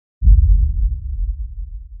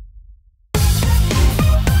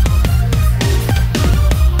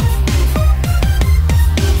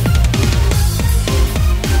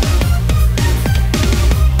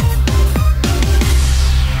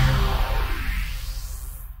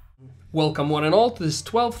Welcome one and all to this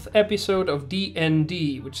 12th episode of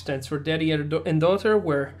DND, which stands for Daddy and Daughter,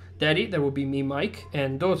 where Daddy, that would be me, Mike,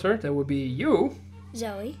 and Daughter, that would be you,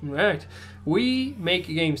 Zoe. Right. We make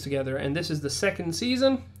games together, and this is the second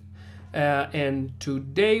season, and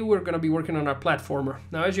today we're going to be working on our platformer.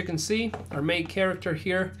 Now, as you can see, our main character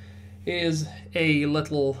here is a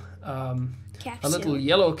little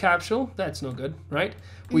yellow capsule. That's no good, right?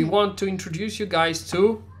 We want to introduce you guys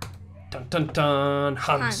to... Dun dun dun,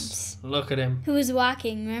 Hans. Look at him. Who was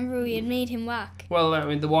walking. Remember, we had made him walk. Well, I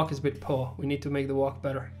mean, the walk is a bit poor. We need to make the walk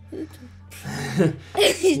better.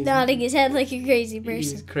 He's nodding his head like a crazy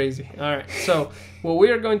person. He's crazy. All right. So what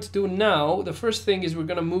we are going to do now, the first thing is we're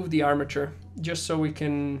going to move the armature just so we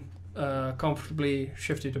can comfortably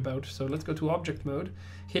shift it about. So let's go to object mode.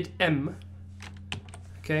 Hit M.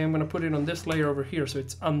 Okay, I'm going to put it on this layer over here so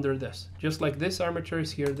it's under this. Just like this armature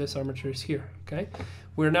is here, this armature is here. Okay.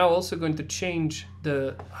 We're now also going to change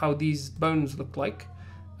how these bones look like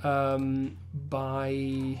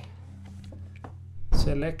by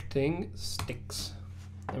selecting sticks.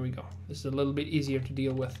 There we go. This is a little bit easier to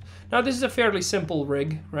deal with. Now this is a fairly simple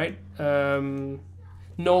rig, right?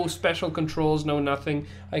 No special controls, no nothing.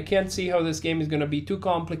 I can't see how this game is going to be too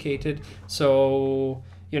complicated, so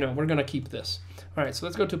you know, we're going to keep this. All right, so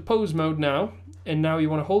let's go to pose mode now. And now you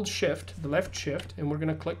want to hold shift, the left shift, and we're going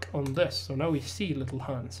to click on this. So now we see little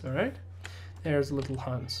Hans, all right? There's little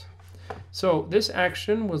Hans. So this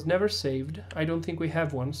action was never saved. I don't think we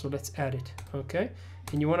have one, so let's add it, okay?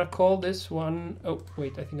 And you want to call this one... Oh,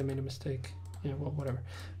 wait, I think I made a mistake. Yeah, well, whatever.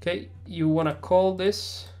 Okay, you want to call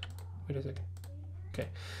this... Wait a second. Okay,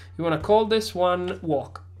 you want to call this one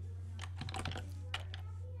walk.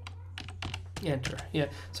 Enter, yeah.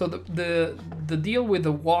 So the deal with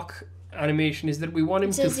the walk animation is that we want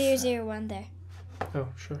him to... It says 001 there. Oh,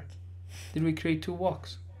 sure. Did we create two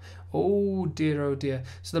walks? Oh dear, oh dear.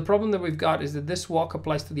 So the problem that we've got is that this walk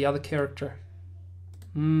applies to the other character.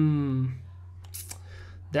 That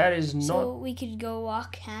is not... So we could go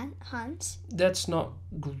walk Hans? That's not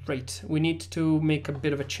great. We need to make a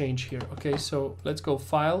bit of a change here. Okay, so let's go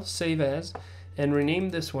File, Save As, and rename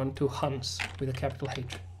this one to Hans with a capital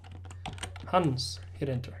H. Hans. Hit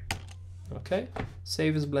Enter. Okay,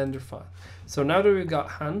 save as Blender file. So now that we've got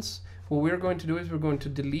Hans, what we're going to do is we're going to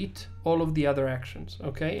delete all of the other actions,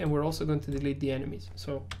 okay? And we're also going to delete the enemies.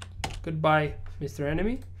 So, goodbye, Mr.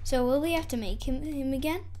 Enemy. So will we have to make him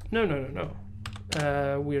again? No.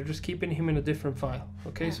 We're just keeping him in a different file,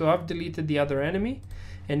 okay? So I've deleted the other enemy,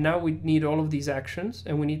 and now we need all of these actions,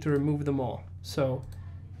 and we need to remove them all. So,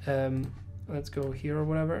 let's go here or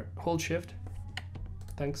whatever. Hold Shift.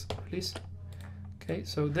 Thanks, release. Okay,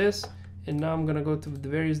 so this... And now I'm going to go to the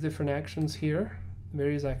various different actions here.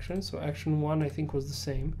 Various actions. So action 1 I think was the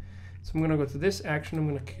same. So I'm going to go to this action. I'm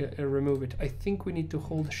going to remove it. I think we need to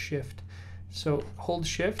hold shift. So hold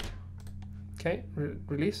shift. Okay.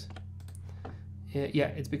 Release. Yeah,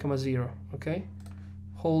 it's become a 0. Okay.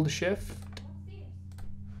 Hold shift.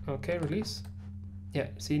 Okay. Release. Yeah.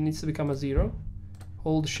 See, it needs to become a 0.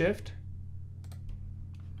 Hold shift.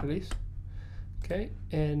 Release. Okay.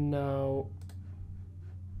 And now...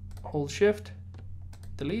 Hold shift,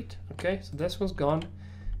 delete. Okay, so this one's gone,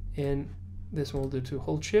 and this one will do too.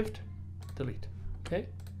 Hold shift, delete. Okay,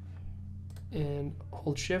 and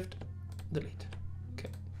hold shift, delete. Okay,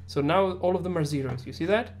 so now all of them are zeros. You see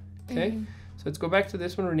that? Okay, so let's go back to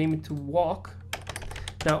this one, rename it to walk.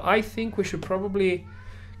 Now I think we should probably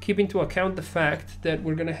keep into account the fact that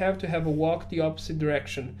we're gonna have to have a walk the opposite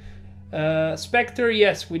direction. Spectre,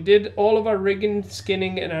 yes, we did all of our rigging,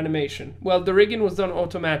 skinning, and animation. Well, the rigging was done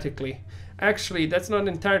automatically. Actually, that's not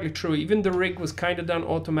entirely true. Even the rig was kind of done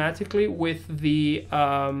automatically with the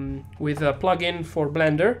with a plugin for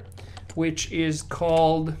Blender, which is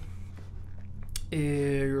called... wait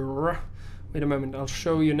a moment, I'll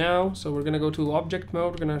show you now. So we're gonna go to object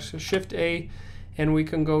mode. We're gonna Shift A, and we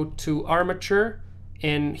can go to armature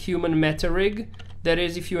and human meta rig. That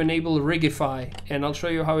is if you enable Rigify, and I'll show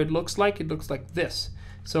you how it looks like. It looks like this.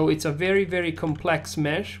 So it's a very, very complex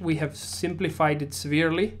mesh. We have simplified it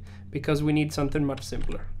severely because we need something much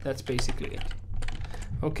simpler. That's basically it.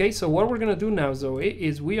 Okay, so what we're gonna do now, Zoe,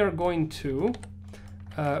 is we are going to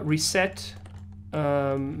reset,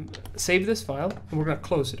 save this file, and we're gonna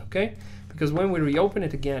close it, okay? Because when we reopen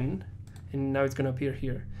it again, and now it's gonna appear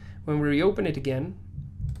here, when we reopen it again,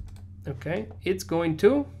 okay, it's going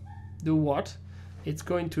to do what? It's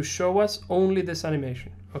going to show us only this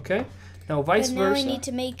animation, okay? Now vice versa. But now we need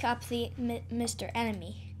to make up the Mr.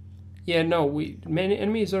 Enemy. Yeah, no,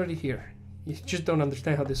 enemy is already here. You just don't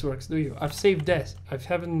understand how this works, do you? I've saved this. I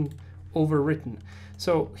haven't overwritten.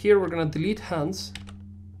 So here we're gonna delete Hans.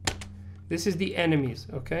 This is the enemies,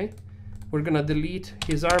 okay? we're gonna delete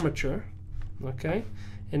his armature, okay?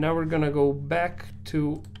 And now we're gonna go back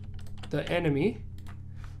to the enemy,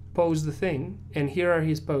 pose the thing, and here are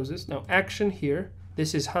his poses. Now action here,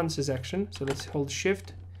 this is Hans's action, so let's hold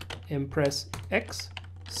shift and press X,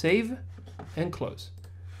 save, and close.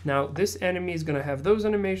 Now this enemy is gonna have those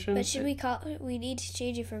animations. But should we need to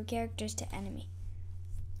change it from characters to enemy?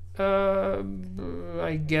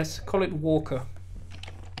 I guess call it Walker.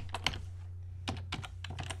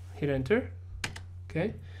 Hit enter.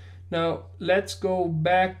 Okay. Now let's go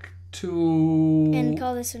back to. And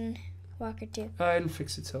call this one Walker too. It'll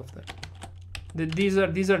fix itself then. These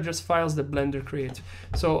are just files that Blender creates.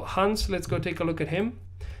 So Hans, let's go take a look at him.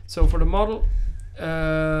 So for the model,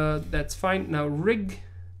 that's fine. Now rig,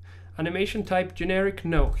 animation type generic,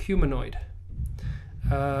 no, humanoid.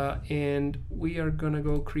 And we are gonna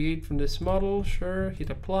go create from this model, sure,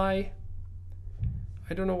 hit apply.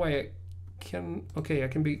 I don't know why I can, okay, I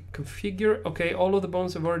can be configure, okay, all of the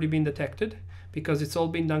bones have already been detected because it's all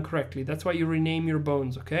been done correctly. That's why you rename your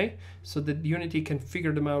bones, okay? So that Unity can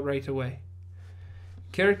figure them out right away.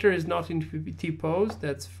 Character is not in PPT pose,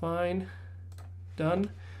 that's fine, done.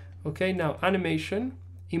 Okay, now animation,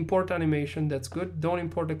 import animation, that's good. Don't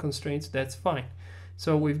import the constraints, that's fine.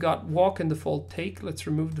 So we've got walk and default take. Let's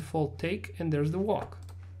remove default take, and there's the walk.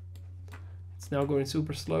 It's now going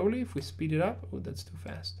super slowly. If we speed it up, oh, that's too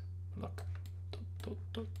fast. Look.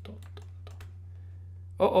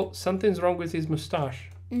 Oh, something's wrong with his mustache.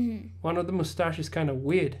 One of the mustache is kind of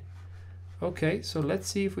weird. Okay, so let's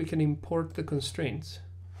see if we can import the constraints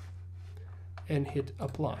and hit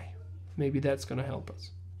apply. Maybe that's gonna help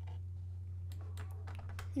us.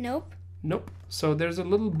 Nope. Nope. So there's a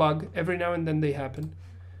little bug. Every now and then they happen.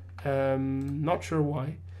 Not sure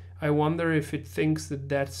why. I wonder if it thinks that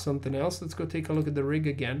that's something else. Let's go take a look at the rig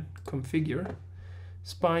again. Configure.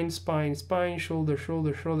 Spine, spine, spine, shoulder,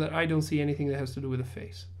 shoulder, shoulder. I don't see anything that has to do with the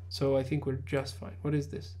face. So I think we're just fine. What is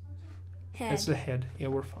this? Head. That's the head. Yeah,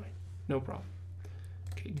 we're fine. No problem.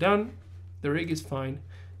 Okay, done. The rig is fine.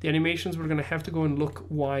 The animations, we're gonna have to go and look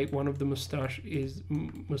why one of the mustaches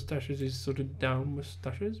is sort of down.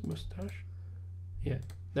 Mustache? Yeah,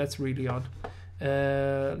 that's really odd.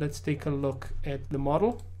 Let's take a look at the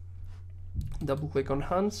model. Double click on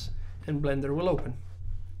Hans and Blender will open.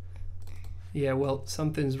 Yeah, well,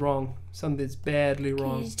 something's wrong. Something's badly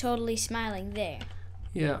wrong. He's totally smiling there.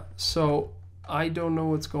 Yeah, so I don't know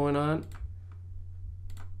what's going on.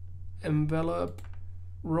 Envelope,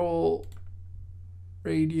 roll,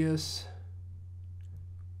 radius.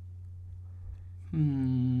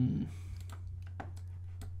 So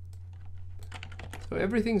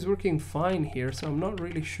everything's working fine here, so I'm not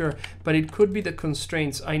really sure, but it could be the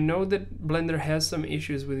constraints. I know that Blender has some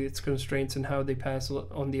issues with its constraints and how they pass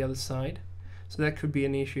on the other side, so that could be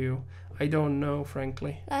an issue. I don't know,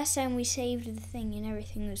 frankly. Last time we saved the thing and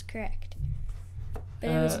everything was correct. But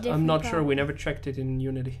it was a different I'm not problem. sure, we never checked it in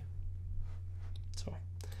Unity. So,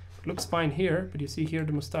 it looks fine here, but you see here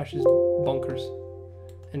the mustache is bonkers.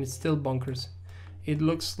 And it's still bonkers. It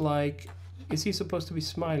looks like, is he supposed to be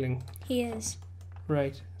smiling? He is.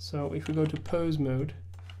 Right, so if we go to pose mode,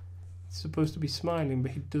 it's supposed to be smiling,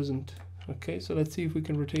 but he doesn't. Okay, so let's see if we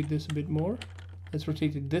can rotate this a bit more. Let's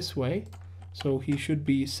rotate it this way. So he should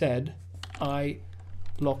be said, I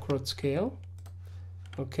Lockrot scale.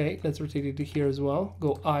 Okay, let's rotate it to here as well.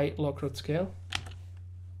 Go I Lockrot scale.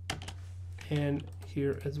 And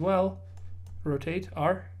here as well, rotate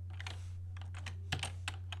R.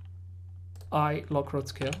 I Lockrot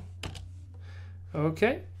scale.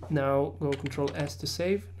 Okay, now go Control S to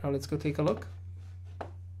save. Now let's go take a look.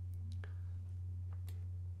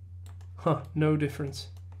 Huh, no difference.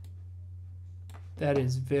 That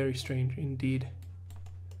is very strange indeed.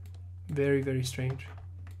 Very, very strange.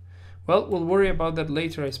 Well, we'll worry about that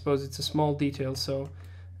later, I suppose. It's a small detail, so...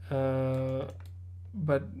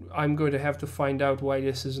 but I'm going to have to find out why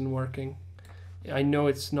this isn't working. I know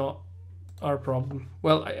it's not our problem.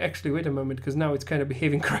 Well, actually, wait a moment, because now it's kind of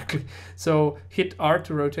behaving correctly. So hit R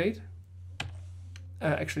to rotate.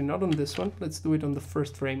 Actually, not on this one. Let's do it on the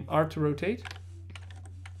first frame. R to rotate.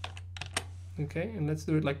 Okay, and let's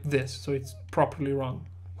do it like this, so it's properly wrong.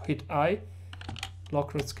 Hit I,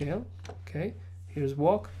 Lockrot scale. Okay, here's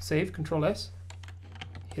walk, save, Control S.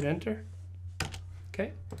 Hit enter.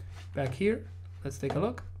 Okay, back here. Let's take a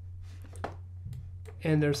look.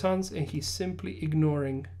 And there's Hans, and he's simply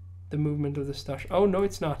ignoring the movement of the stash. Oh, no,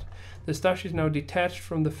 it's not. The stash is now detached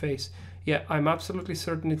from the face. Yeah, I'm absolutely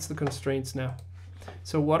certain it's the constraints now.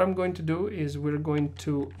 So what I'm going to do is we're going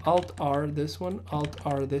to Alt-R this one,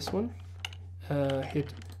 Alt-R this one.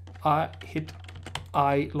 Hit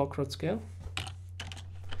I Lockrot scale.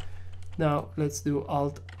 Now let's do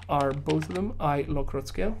Alt R both of them, I lock rod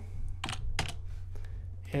scale,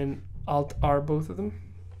 and Alt R both of them,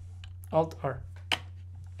 Alt R,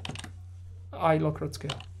 I lock rod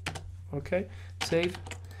scale. Okay, save.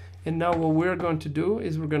 And now what we're going to do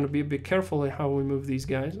is we're going to be a bit careful in how we move these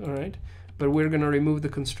guys, all right? But we're going to remove the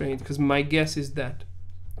constraints because my guess is that.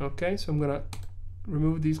 Okay, so I'm going to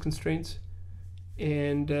remove these constraints,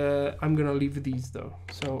 and I'm going to leave these though.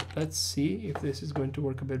 So let's see if this is going to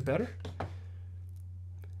work a bit better.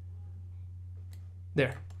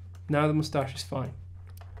 There. Now the mustache is fine,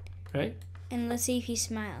 right? And let's see if he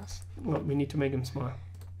smiles. Well, we need to make him smile.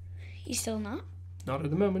 He's still not? Not at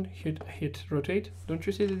the moment. Hit rotate. Don't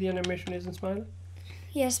you see that the animation isn't smiling?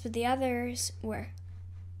 Yes, but the others were.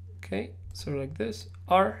 Okay, so like this.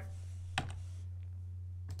 R.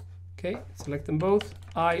 Okay, select them both.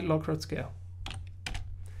 I lock rod scale.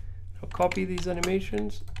 Now copy these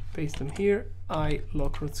animations, paste them here. I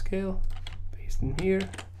lock rod scale. Paste them here.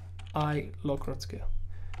 I lock rod scale.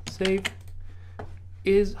 Save.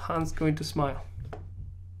 Is Hans going to smile?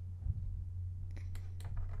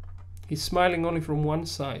 He's smiling only from one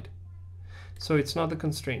side. So it's not the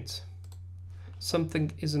constraints.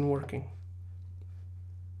 Something isn't working.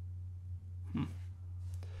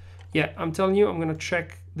 Yeah, I'm telling you, I'm gonna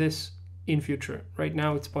check this in future. Right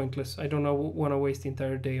now it's pointless. I don't want to waste the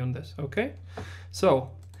entire day on this, okay?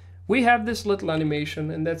 So we have this little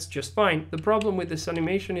animation, and that's just fine. The problem with this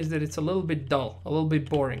animation is that it's a little bit dull, a little bit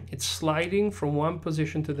boring. It's sliding from one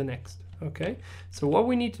position to the next. Okay, so what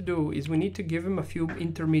we need to do is we need to give him a few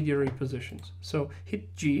intermediary positions. So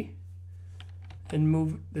hit G and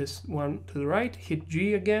move this one to the right, hit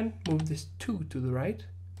G again, move this 2 to the right.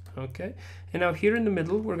 Okay, and now here in the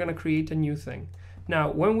middle we're going to create a new thing.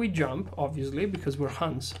 Now when we jump, obviously because we're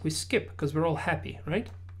Hans, we skip because we're all happy, right?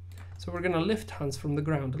 So we're going to lift Hans from the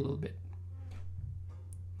ground a little bit,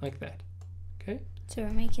 like that. Okay, so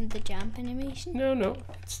we're making the jump animation? No,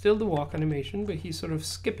 it's still the walk animation, but he's sort of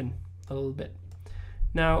skipping a little bit.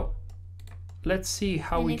 Now let's see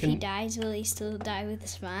how we can. And if he dies, will he still die with a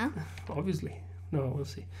smile? Obviously. No, we'll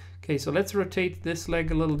see. Okay, so let's rotate this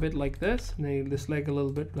leg a little bit like this, and then this leg a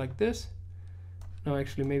little bit like this. No,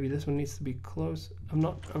 actually maybe this one needs to be close.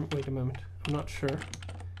 Wait a moment, I'm not sure.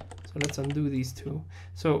 So let's undo these two.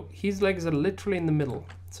 So his legs are literally in the middle.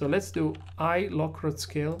 So let's do I lock rod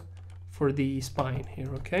scale for the spine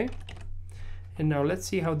here, okay? And now let's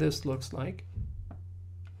see how this looks like.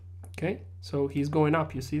 Okay, so he's going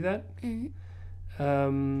up, you see that?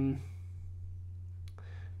 Mm-hmm.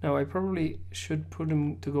 Now I probably should put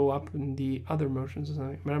him to go up in the other motions or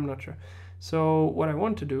something, but I'm not sure. So what I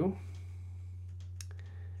want to do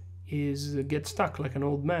is get stuck like an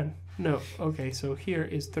old man. No, okay, so here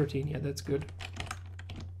is 13, yeah, that's good.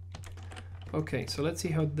 Okay, so let's see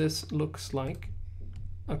how this looks like.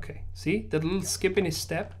 Okay, see, that little skip in his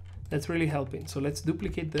step, that's really helping. So let's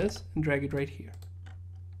duplicate this and drag it right here.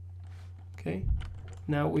 Okay,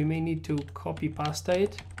 now we may need to copy pasta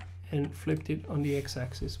it and flipped it on the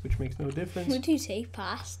x-axis, which makes no difference. Would you say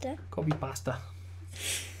pasta? Copy pasta.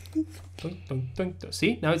 Dun, dun, dun, dun.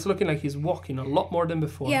 See, now it's looking like he's walking a lot more than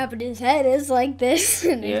before. Yeah, but his head is like this.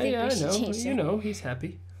 And Yeah, I know. You know, he's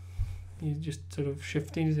happy. He's just sort of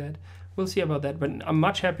shifting his head. We'll see about that, but I'm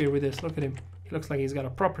much happier with this. Look at him. He looks like he's got a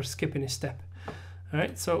proper skip in his step. All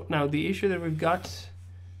right, so now the issue that we've got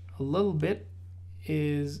a little bit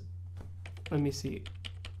is, let me see.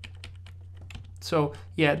 So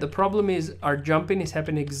yeah, the problem is our jumping is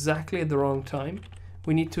happening exactly at the wrong time.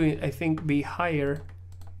 We need to, I think, be higher.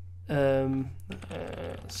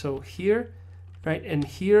 So here, right, and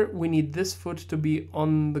here we need this foot to be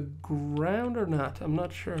on the ground or not. I'm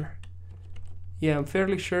not sure. Yeah, I'm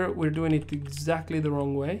fairly sure we're doing it exactly the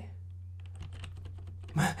wrong way.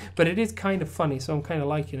 But it is kind of funny, so I'm kind of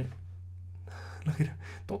liking it. Look at it.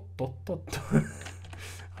 Dot, dot, dot.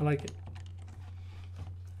 I like it.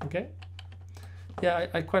 Okay. Yeah,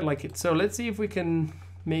 I quite like it. So let's see if we can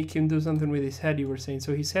make him do something with his head, you were saying.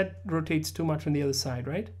 So his head rotates too much on the other side,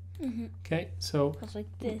 right? Mm-hmm. Okay, so like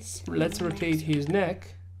this. Let's rotate his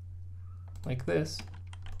neck like this.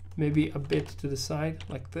 Maybe a bit to the side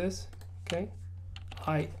like this. Okay.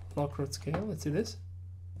 I lock rod scale. Let's see this.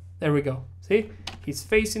 There we go. See? He's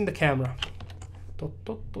facing the camera. I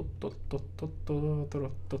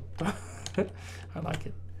like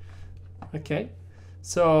it. Okay.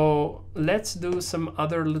 So let's do some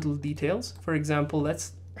other little details. For example,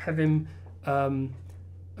 let's have him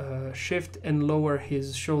shift and lower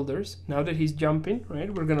his shoulders. Now that he's jumping,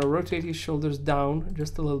 right, we're gonna rotate his shoulders down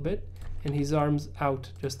just a little bit and his arms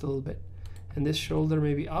out just a little bit. And this shoulder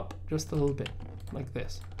maybe up just a little bit, like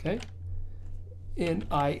this, okay? And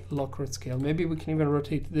I lock rod scale. Maybe we can even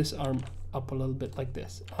rotate this arm up a little bit like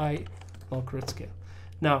this. I Lockrut scale.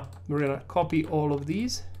 Now we're gonna copy all of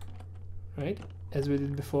these, right, as we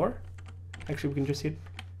did before. Actually, we can just hit,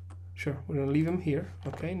 sure, we're gonna leave them here.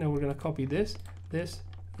 Okay, now we're gonna copy this,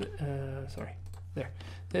 sorry, there,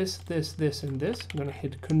 this, and this. I'm gonna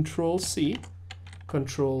hit Control C,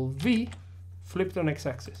 Control V, flipped on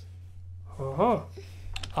x-axis.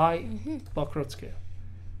 I Lockrut scale.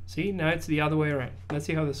 See, now it's the other way around. Let's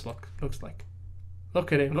see how this looks like.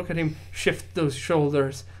 Look at him shift those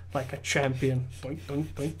shoulders like a champion. Doink, doink,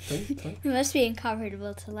 doink, doink, doink. It must be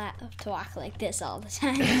uncomfortable to walk like this all the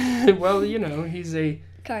time. Well, you know, he's a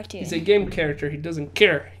Cartoon. He's a game character. He doesn't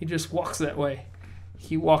care. He just walks that way.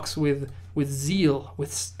 He walks with zeal,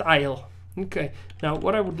 with style. Okay. Now,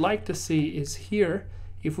 what I would like to see is here,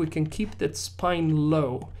 if we can keep that spine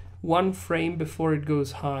low, 1 frame before it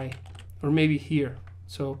goes high, or maybe here.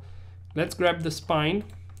 So let's grab the spine.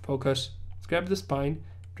 Focus. Let's grab the spine,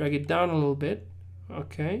 drag it down a little bit.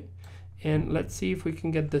 Okay. And let's see if we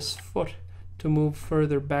can get this foot to move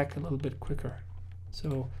further back a little bit quicker.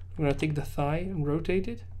 So I'm going to take the thigh and rotate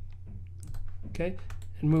it. Okay.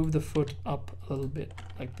 And move the foot up a little bit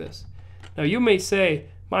like this. Now you may say,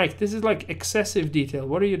 Mike, this is like excessive detail.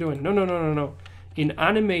 What are you doing? No. In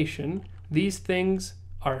animation, these things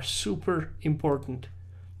are super important.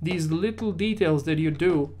 These little details that you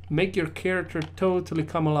do make your character totally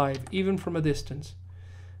come alive, even from a distance.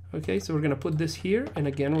 Okay, so we're going to put this here, and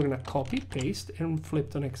again, we're going to copy, paste, and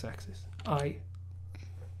flip on x-axis. I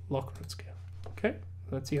Lockrut scale. Okay,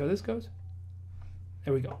 let's see how this goes.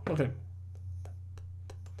 There we go. Look at him.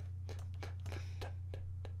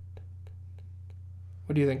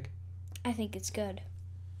 What do you think? I think it's good.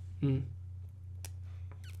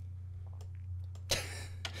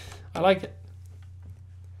 I like it.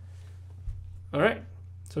 All right.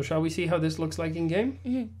 So shall we see how this looks like in game?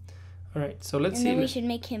 All right. So let's see. And then we should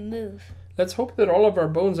make him move. Let's hope that all of our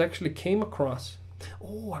bones actually came across.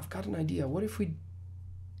 Oh, I've got an idea. What if we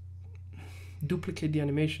duplicate the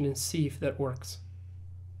animation and see if that works?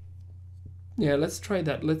 Yeah, let's try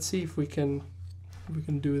that. Let's see if we can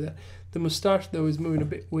do that. The mustache though is moving a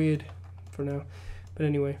bit weird for now. But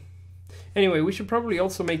anyway, we should probably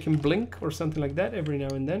also make him blink or something like that every now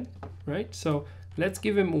and then, right? So let's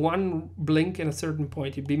give him 1 blink at a certain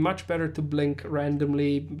point. It'd be much better to blink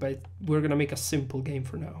randomly, but we're gonna make a simple game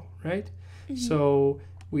for now, right? So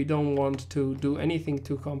we don't want to do anything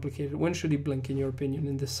too complicated. When should he blink, in your opinion,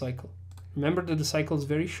 in this cycle? Remember that the cycle is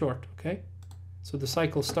very short, okay? So the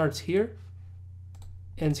cycle starts here,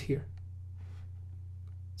 ends here.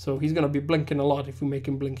 So he's gonna be blinking a lot if we make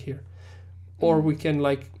him blink here. Or we can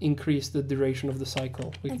like increase the duration of the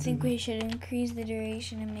cycle. I think we should increase the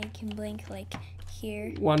duration and make him blink like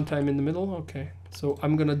here. 1 time in the middle, okay. So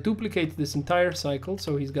I'm gonna duplicate this entire cycle.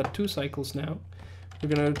 So he's got 2 cycles now. We're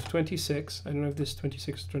gonna go to 26. I don't know if this is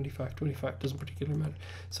 26 or 25. 25 doesn't particularly matter.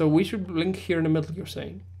 So we should blink here in the middle, you're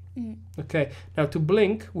saying. Okay, now to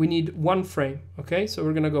blink, we need 1 frame. Okay, so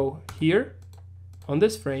we're gonna go here on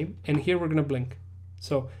this frame, and here we're gonna blink.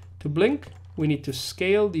 So to blink, we need to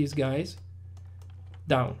scale these guys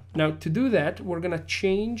down. Now to do that, we're gonna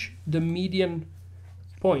change the median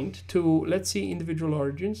point to, let's see, individual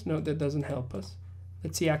origins. No, that doesn't help us.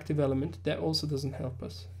 Let's see, active element. That also doesn't help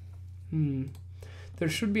us. There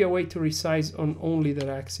should be a way to resize on only that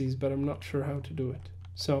axis, but I'm not sure how to do it.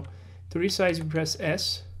 So to resize, you press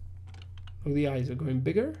S. Oh, the eyes are going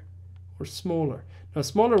bigger or smaller. Now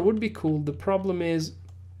smaller would be cool. The problem is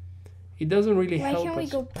it doesn't really help us. Why can't we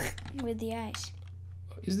go with the eyes?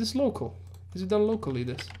 Is this local? Is it done locally,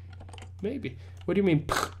 this? Maybe. What do you mean?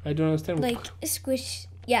 I don't understand. Like squish.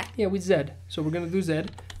 Yeah. Yeah, with Z. So we're going to do Z.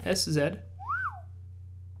 SZ.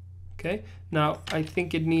 Okay. Now, I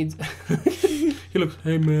think it needs... He looks,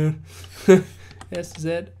 hey man. SZ.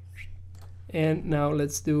 And now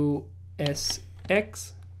let's do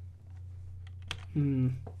SX.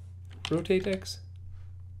 Rotate X.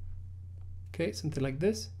 Okay, something like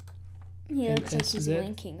this. He And looks like he's SZ.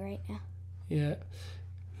 blinking right now. Yeah.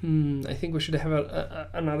 I think we should have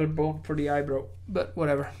another bone for the eyebrow, but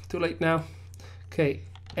whatever. Too late now. Okay,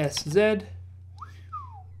 SZ.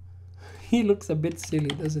 He looks a bit silly,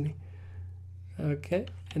 doesn't he? Okay,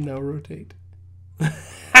 and now rotate.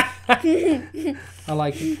 I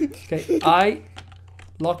like it. Okay, I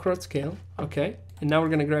Lockrut scale. Okay, and now we're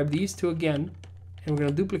gonna grab these 2 again, and we're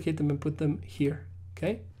gonna duplicate them and put them here.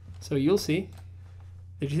 Okay, so you'll see.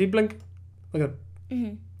 Did you see blink? Look at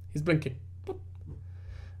him. He's blinking.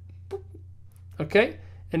 Okay,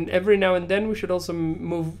 and every now and then we should also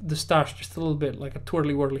move the stash just a little bit, like a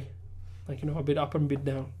twirly whirly, like, you know, a bit up and a bit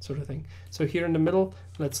down sort of thing. So here in the middle,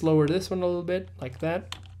 let's lower this one a little bit, like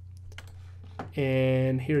that.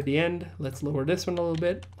 And here at the end, let's lower this one a little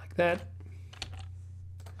bit, like that.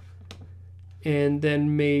 And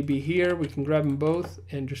then maybe here we can grab them both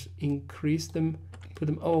and just increase them, put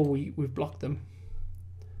them, oh, we've blocked them.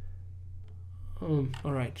 All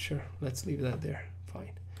right, sure, let's leave that there,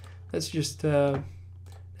 fine. Let's just,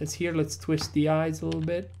 let's twist the eyes a little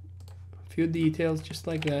bit. A few details, just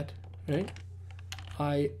like that, right?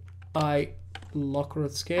 I,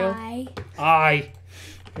 Lockrod scale. I.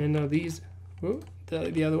 And now these, whoop,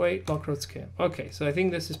 the other way, Lockrod scale. Okay, so I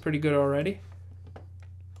think this is pretty good already.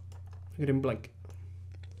 Look at him blink.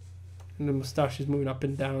 And the mustache is moving up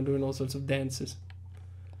and down, doing all sorts of dances.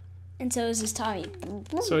 And so is his tummy.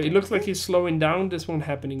 So it looks like he's slowing down. This won't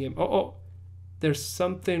happen again. Oh, there's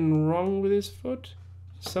something wrong with his foot.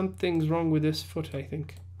 Something's wrong with this foot, I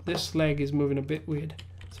think. This leg is moving a bit weird.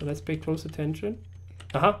 So let's pay close attention.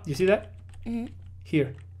 You see that? Mm-hmm.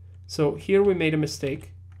 Here. So here we made a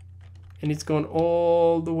mistake. And it's gone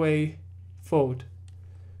all the way forward.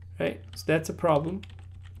 Right? So that's a problem.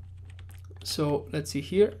 So let's see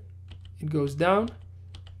here. It goes down.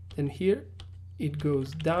 And here it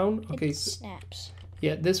goes down. Okay. It snaps.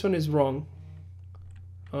 Yeah, this one is wrong.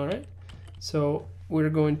 All right. So we're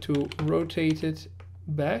going to rotate it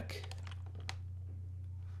back.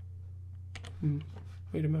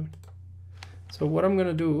 Wait a moment. So what I'm going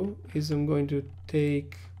to do is I'm going to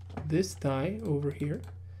take this thigh over here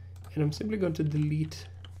and I'm simply going to delete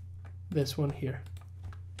this one here.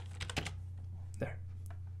 There.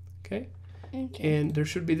 Okay. And there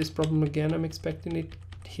should be this problem again. I'm expecting it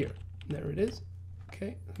here. There it is.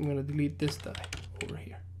 Okay. I'm going to delete this thigh over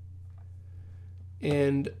here.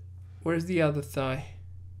 And where's the other thigh?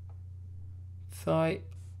 Thigh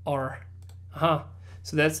R.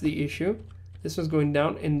 So that's the issue. This one's going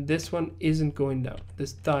down and this one isn't going down.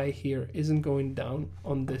 This thigh here isn't going down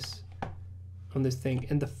on this thing,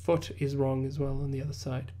 and the foot is wrong as well on the other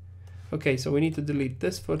side. Okay, so we need to delete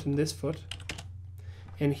this foot and this foot,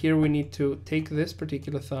 and here we need to take this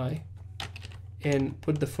particular thigh and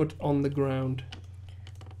put the foot on the ground.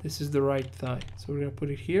 This is the right thigh, so we're going to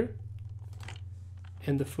put it here,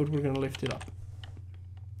 and the foot we're going to lift it up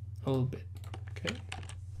a little bit.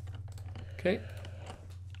 Okay,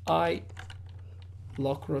 I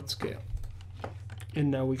Lockrod scale, and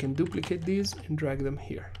now we can duplicate these and drag them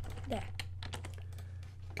here. There.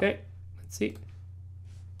 Okay, let's see.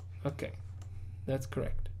 Okay, that's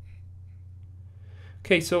correct.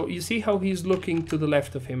 Okay, so you see how he's looking to the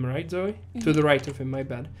left of him, right, Zoe? Mm-hmm. To the right of him, my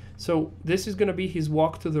bad. So this is going to be his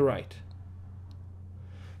walk to the right.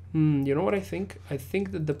 You know what I think? I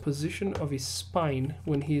think that the position of his spine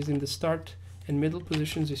when he is in the start and middle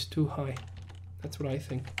positions is too high. That's what I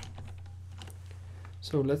think.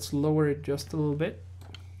 So let's lower it just a little bit.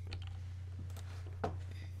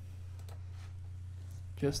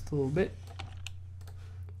 Just a little bit.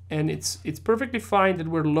 And it's perfectly fine that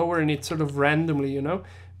we're lowering it sort of randomly, you know,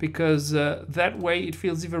 because that way it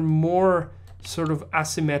feels even more sort of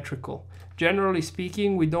asymmetrical. Generally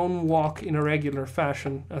speaking, we don't walk in a regular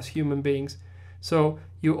fashion as human beings. So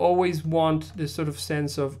you always want this sort of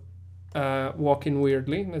sense of walking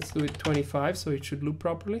weirdly. Let's do it 25 so it should loop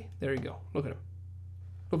properly. There you go. Look at him.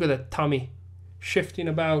 Look at that tummy shifting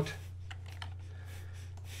about.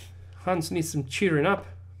 Hans needs some cheering up,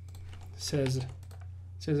 says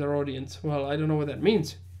our audience. Well, I don't know what that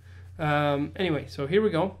means. Anyway, so here we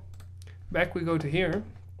go. Back we go to here.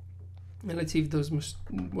 And let's see if those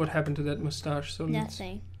what happened to that mustache. So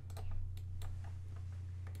nothing.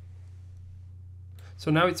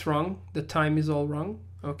 So now it's wrong. The time is all wrong.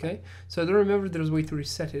 Okay. So I don't remember if there's a way to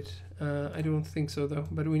reset it. I don't think so though.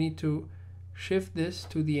 But we need to shift this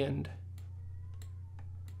to the end.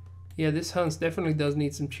 Yeah, this Hans definitely does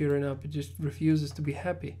need some cheering up. It just refuses to be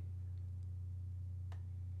happy.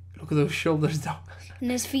 Look at those shoulders though.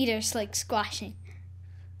 And his feet are like squashing.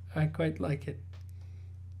 I quite like it.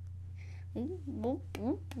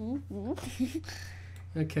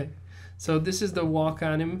 Okay, so this is the walk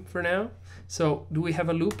on him for now. So do we have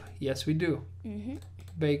a loop? Yes, we do.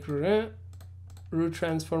 Bake root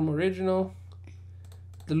transform original.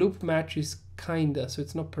 The loop matches kinda, so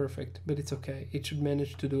it's not perfect, but it's okay. It should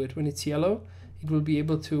manage to do it. When it's yellow, it will be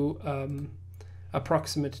able to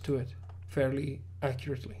approximate to it fairly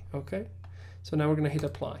accurately. Okay, so now we're gonna hit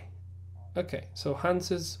apply. Okay, so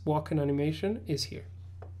Hans's walk-in animation is here.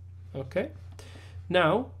 Okay,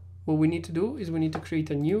 now what we need to do is we need to create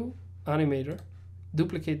a new animator,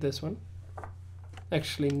 duplicate this one.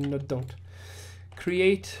 Actually, no, don't.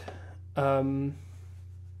 Create, where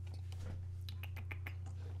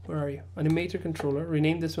are you? Animator controller,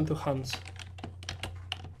 rename this one to Hans.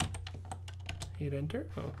 Hit enter,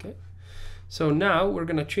 okay. So now we're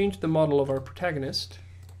going to change the model of our protagonist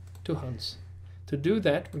to Hans. To do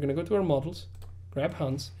that, we're going to go to our models, grab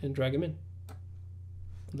Hans, and drag him in.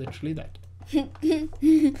 Literally that.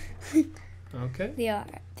 Okay.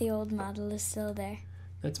 The old model is still there.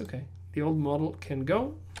 That's okay. The old model can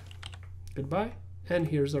go. Goodbye. And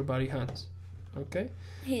here's our buddy Hans. Okay.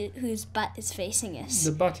 Whose butt is facing us.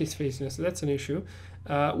 The butt is facing us. That's an issue.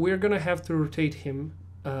 We're going to have to rotate him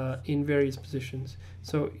in various positions.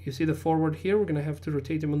 So you see the forward here, we're going to have to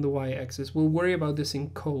rotate him on the y-axis. We'll worry about this in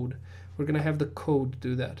code. We're going to have the code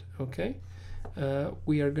do that, okay?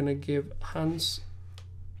 We are going to give Hans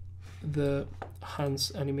the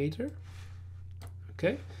Hans animator,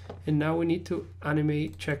 okay? And now we need to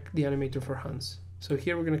check the animator for Hans. So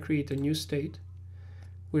here we're going to create a new state.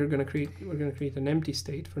 We're going to create an empty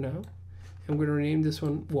state for now, and we're going to rename this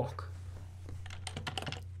one walk.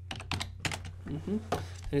 And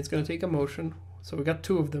it's going to take a motion. So we got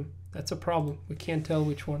two of them. That's a problem. We can't tell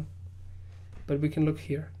which one, but we can look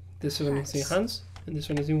here. This one is in Hans, and this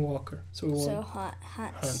one is in Walker. So we want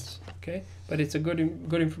Hans. Okay, but it's a good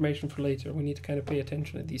information for later. We need to kind of pay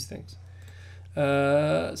attention at these things.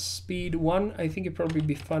 Speed 1. I think it'd probably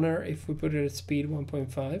be funner if we put it at speed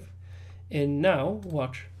 1.5. And now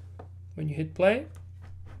watch. When you hit play,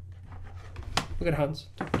 look at Hans.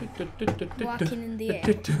 Walking in the air.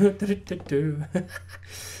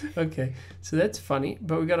 Okay, so that's funny,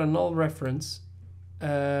 but we got a null reference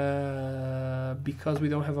because we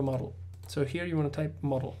don't have a model. So here you want to type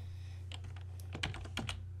model.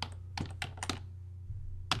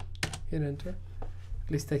 Hit enter.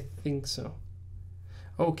 At least I think so.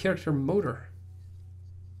 Oh, character motor.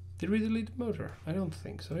 Did we delete the motor? I don't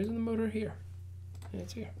think so. Isn't the motor here? Yeah,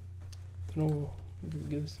 it's here. No,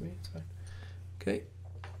 give this to me. It's fine. Okay.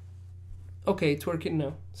 Okay, it's working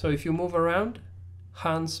now. So if you move around,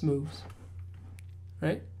 Hans moves.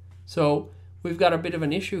 Right? So we've got a bit of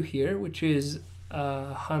an issue here, which is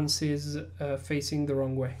Hans is facing the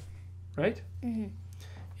wrong way. Right?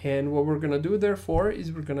 And what we're going to do, therefore,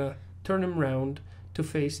 is we're going to turn him around to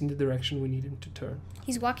face in the direction we need him to turn.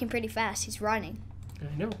 He's walking pretty fast. He's running.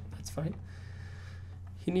 I know. That's fine.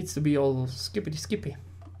 He needs to be all skippity-skippy.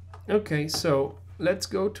 Okay, so let's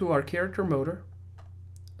go to our character motor.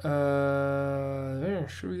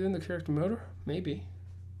 Should we do in the character motor? Maybe.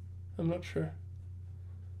 I'm not sure.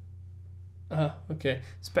 Okay.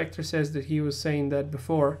 Spectre says that he was saying that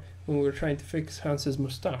before when we were trying to fix Hans's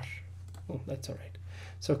mustache. Well, that's all right.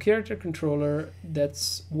 So character controller,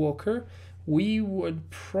 that's Walker. We would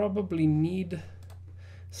probably need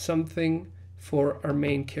something for our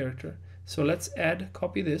main character. So let's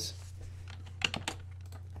copy this,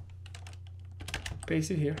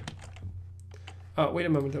 paste it here. Wait a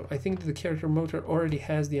moment though, I think the character motor already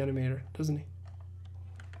has the animator, doesn't he?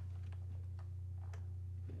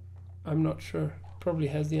 I'm not sure, probably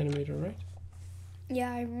has the animator, right?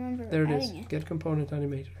 Yeah, I remember there it adding is, get component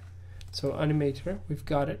animator. So animator, we've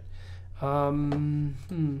got it.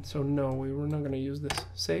 So no, we're not going to use this.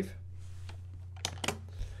 Save.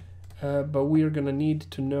 But we are going to need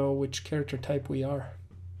to know which character type we are.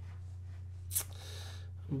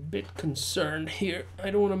 I'm a bit concerned here. I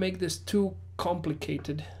don't want to make this too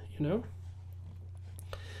complicated, you know.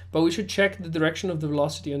 But we should check the direction of the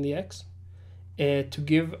velocity on the X to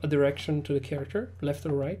give a direction to the character, left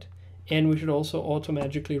or right. And we should also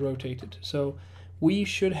automatically rotate it. So we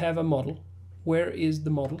should have a model. Where is the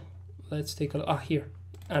model? Let's take a look. Here,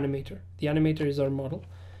 animator. The animator is our model.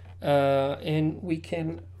 And we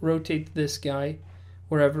can rotate this guy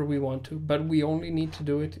wherever we want to, but we only need to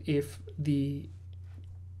do it if the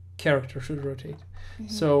character should rotate.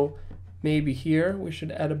 So maybe here we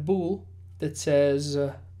should add a bool that says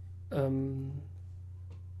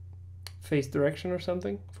face direction or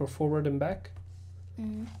something for forward and back.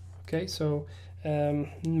 Okay, so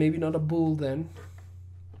maybe not a bool then.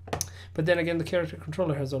 But then again, the character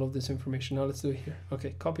controller has all of this information. Now let's do it here.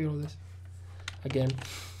 Okay, copy all this. Again.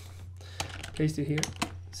 Paste it here.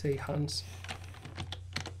 Say Hans.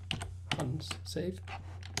 Hans. Save.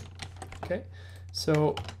 Okay.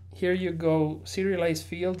 So here you go. Serialize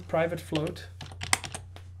field, private float.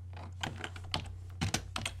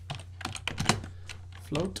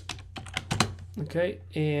 Float. Okay.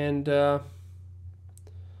 And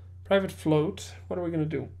private float. What are we going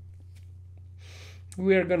to do?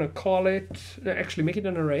 We are going to call it, actually make it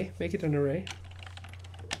an array. Make it an array.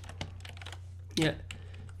 Yeah.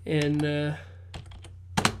 And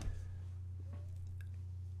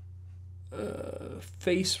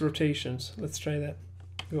face rotations. Let's try that.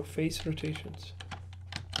 Go face rotations.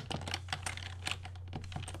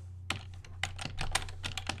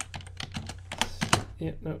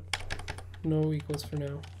 Yeah, no equals for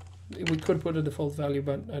now. We could put a default value,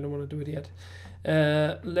 but I don't want to do it yet.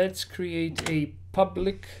 Let's create a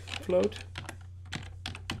public float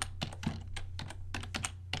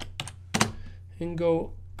and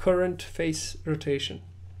go current face rotation,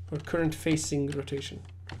 or current facing rotation.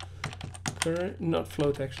 Current, not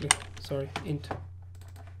float actually, sorry, int.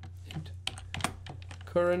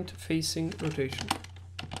 Current facing rotation.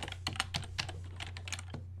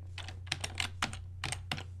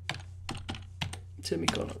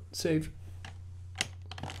 Semicolon, save.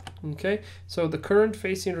 Okay, so the current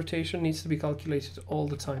facing rotation needs to be calculated all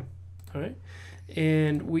the time. All right,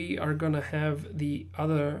 and we are gonna have the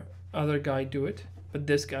other guy do it, but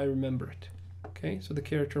this guy remember it. Okay, so the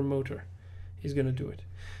character motor is gonna do it.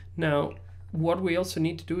 Now, what we also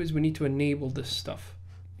need to do is we need to enable this stuff.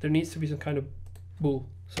 There needs to be some kind of bool.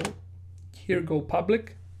 So here go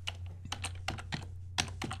public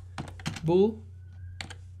bool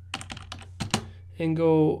and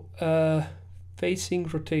go facing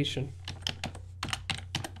rotation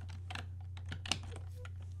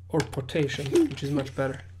or potation, which is much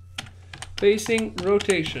better. Facing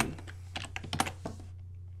rotation.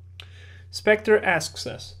 Spectre asks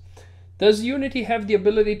us, does Unity have the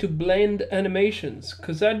ability to blend animations?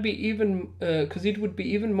 Because it would be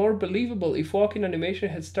even more believable if walking animation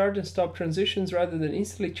had start and stop transitions rather than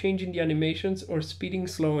instantly changing the animations or speeding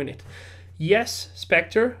slowing it. Yes,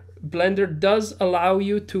 Spectre, Blender does allow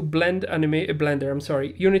you to blend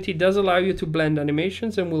Unity does allow you to blend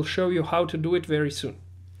animations, and we'll show you how to do it very soon.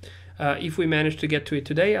 If we manage to get to it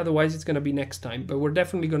today, otherwise it's going to be next time, but we're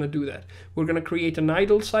definitely going to do that. We're going to create an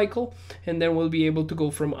idle cycle, and then we'll be able to go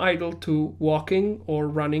from idle to walking or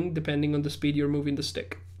running, depending on the speed you're moving the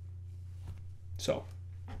stick. So,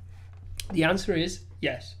 the answer is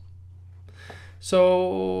yes. So,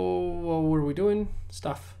 what were we doing?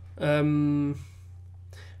 Stuff. Right,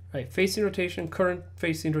 facing rotation, current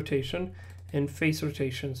facing rotation, and face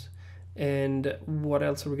rotations. And what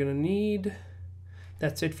else are we going to need?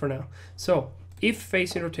 That's it for now. So if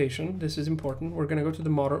facing rotation, this is important, we're going to go to the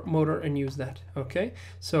motor and use that. Okay,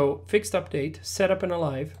 so fixed update, setup and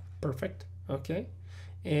alive, perfect. Okay,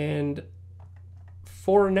 and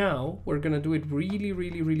for now we're going to do it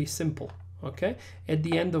really simple. Okay, at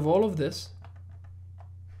the end of all of this,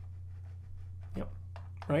 yep,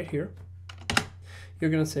 right here, you're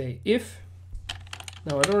going to say if,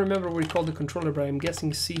 now I don't remember what we call the controller, but I'm guessing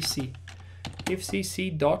CC. If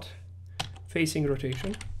CC dot facing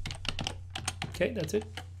rotation. Okay, that's it.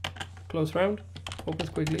 Close round, open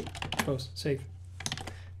squiggly, close, save.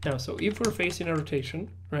 Now, so if we're facing a rotation,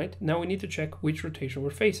 right, now we need to check which rotation we're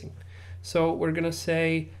facing. So we're gonna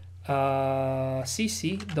say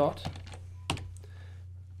CC dot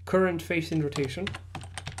current facing rotation,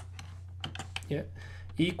 yeah,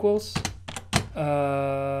 equals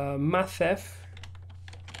mathf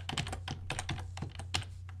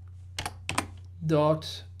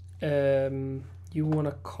dot you want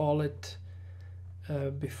to call it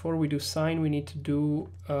before we do sign, we need to do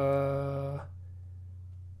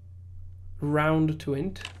round to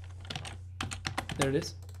int. There it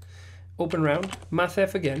is. Open round,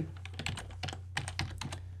 mathf again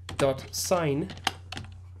dot sign,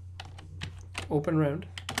 open round,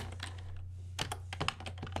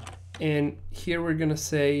 and here we're gonna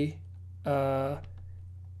say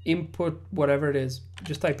input whatever it is.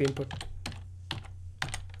 Just type input.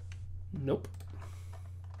 Nope.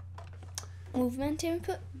 Movement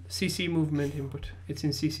input? CC movement input. It's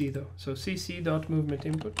in CC though. So CC dot movement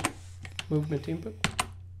input. Movement input.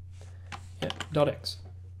 Yeah, dot X.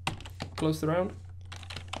 Close the round.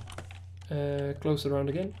 Close the round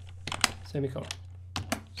again. Semicolon.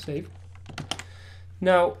 Save.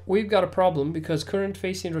 Now we've got a problem because current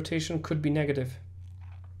facing rotation could be negative.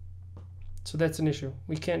 So that's an issue.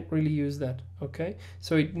 We can't really use that. Okay?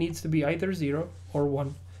 So it needs to be either 0 or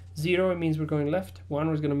 1. 0 it means we're going left, 1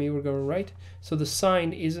 is going to mean we're going right. So the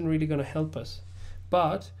sign isn't really going to help us,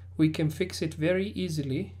 but we can fix it very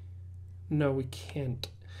easily. No, we can't.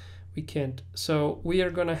 We can't. So we are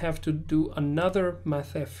going to have to do another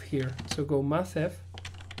mathf here. So go mathf,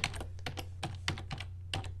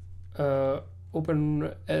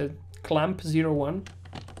 open clamp 0 1,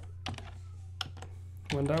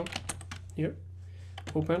 one down here,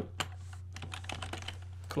 open,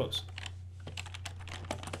 close.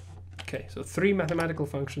 Okay, so 3 mathematical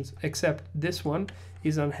functions, except this one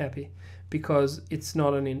is unhappy because it's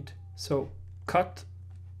not an int. So cut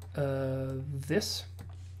this,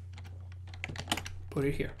 put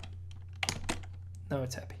it here. Now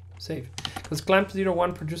it's happy. Save. Because clamp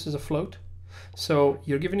 01 produces a float, So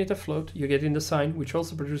you're giving it a float, you're getting the sign, which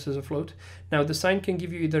also produces a float. Now the sign can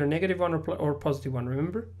give you either a -1 or positive 1,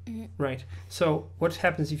 remember? Right. So what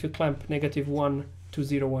happens if you clamp -1 to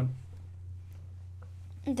 0, 1?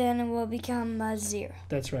 Then it will become a 0.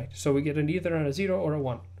 That's right. So we get either a 0 or a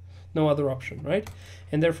 1. No other option, right?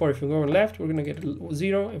 And therefore, if we go left, we're going to get a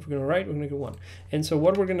 0. If we're going to right, we're going to get 1. And so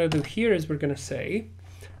what we're going to do here is we're going to say,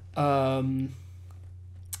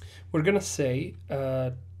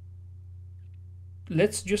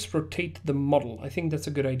 let's just rotate the model. I think that's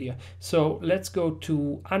a good idea. So let's go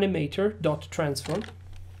to animator.transform.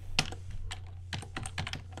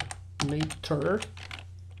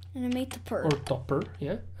 Animate the per. Or topper,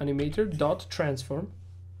 yeah. Animator.transform.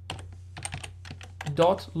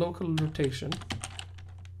 Dot local rotation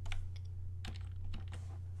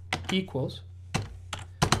equals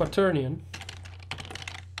quaternion.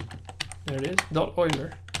 There it is. Dot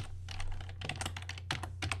Euler.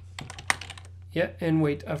 Yeah, and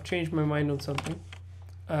wait, I've changed my mind on something.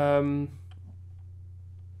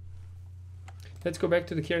 Let's go back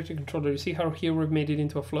to the character controller. You see how here we've made it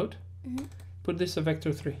into a float? Put this a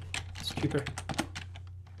vector 3. It's cheaper.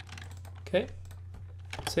 Okay.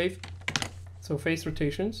 Save. So face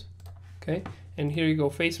rotations. Okay. And here you go.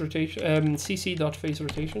 Face rotation. cc.face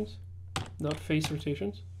rotations. Not face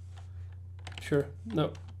rotations. Sure.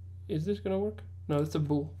 No. Is this gonna work? No, it's a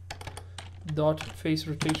bool. Dot face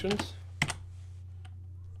rotations.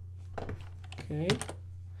 Okay.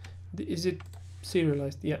 Is it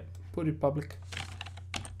serialized? Yeah. Put it public.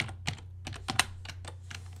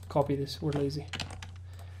 Copy this. We're lazy.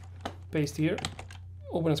 Paste here.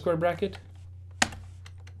 Open a square bracket.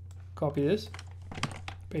 Copy this.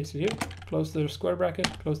 Paste it here. Close the square bracket.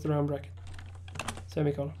 Close the round bracket.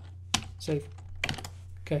 Semicolon. Save.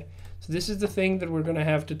 Okay. So this is the thing that we're going to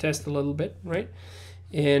have to test a little bit, right?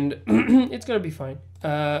 And it's going to be fine.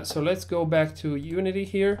 So let's go back to Unity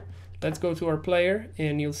here. Let's go to our player,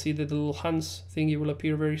 and you'll see that the little Hans thingy will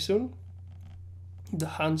appear very soon. The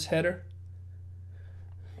Hans header.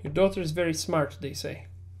 Your daughter is very smart, they say.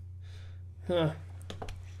 Huh.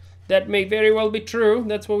 That may very well be true.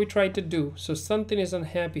 That's what we tried to do. So something is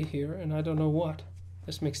unhappy here, and I don't know what.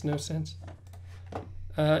 This makes no sense.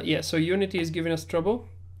 Yeah, so Unity is giving us trouble.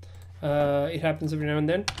 It happens every now and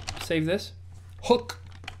then. Save this. Hook!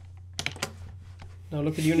 Now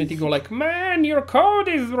look at Unity go like, man, your code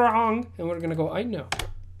is wrong. And we're going to go, I know.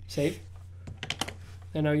 Save.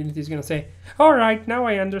 And now Unity is going to say, all right, now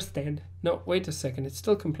I understand. No, wait a second. It's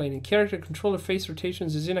still complaining. Character controller face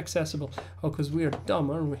rotations is inaccessible. Oh, because we are dumb,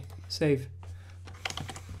 aren't we? Save.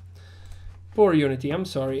 Poor Unity. I'm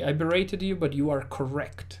sorry. I berated you, but you are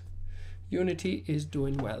correct. Unity is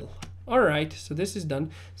doing well. All right, so this is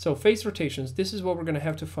done. So face rotations. This is what we're going to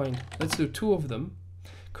have to find. Let's do 2 of them.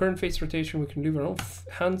 Current face rotation, we can leave our own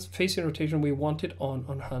Hans facing rotation. We want it on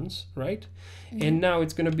Hans, right? And now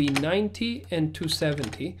it's going to be 90 and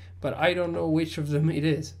 270, but I don't know which of them it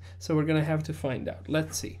is. So we're going to have to find out.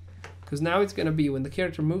 Let's see. Because now it's going to be when the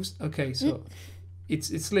character moves. Okay, so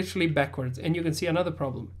it's literally backwards. And you can see another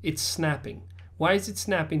problem. It's snapping. Why is it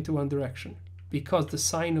snapping to one direction? Because the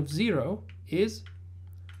sign of 0 is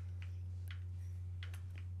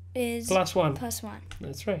 +1. +1.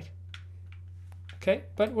 That's right. Okay,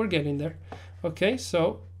 but we're getting there. Okay,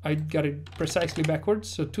 so I got it precisely backwards.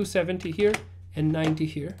 So 270 here and 90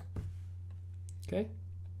 here. Okay.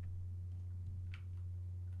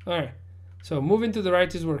 All right. So moving to the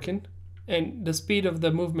right is working, and the speed of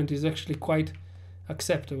the movement is actually quite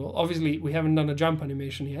acceptable. Obviously, we haven't done a jump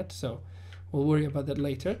animation yet, so we'll worry about that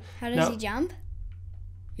later. How does he jump?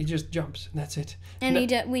 He just jumps. That's it. And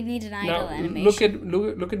we need an idle animation.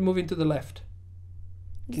 Look at moving to the left.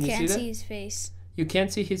 You can't see his face. You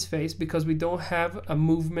can't see his face because we don't have a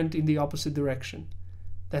movement in the opposite direction.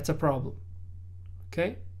 That's a problem.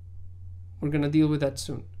 Okay? We're going to deal with that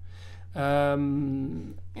soon.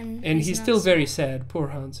 And he's still very sad. Poor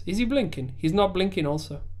Hans. Is he blinking? He's not blinking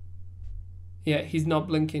also. Yeah, he's not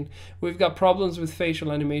blinking. We've got problems with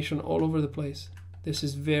facial animation all over the place. This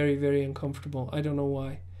is very, very uncomfortable. I don't know why.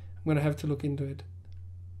 I'm going to have to look into it.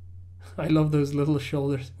 I love those little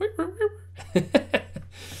shoulders.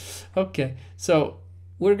 Okay, so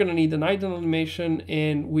we're going to need an idle animation,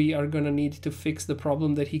 and we are going to need to fix the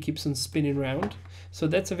problem that he keeps on spinning round. So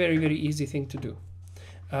that's a very, very easy thing to do.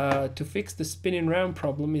 To fix the spinning round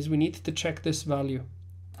problem is we need to check this value.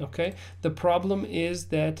 Okay, the problem is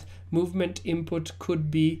that movement input could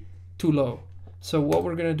be too low. So what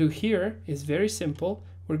we're going to do here is very simple.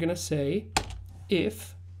 We're going to say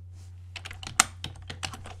if,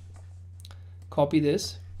 copy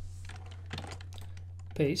this,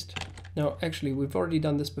 paste. Now actually we've already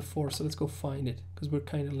done this before, so let's go find it because we're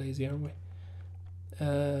kind of lazy, aren't we?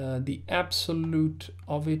 The absolute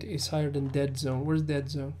of it is higher than dead zone. Where's dead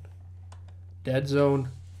zone? Dead zone.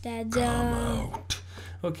 Dead Come zone. out.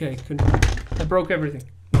 Okay, I broke everything.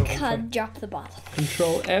 No, I'm fine. God, drop the bottle.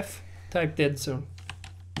 Control F, type dead zone.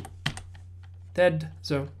 Dead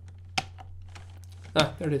zone.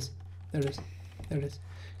 Ah, there it is. There it is. There it is.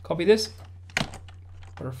 Copy this.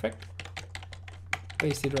 Perfect.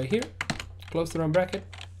 Paste it right here. Close the round bracket.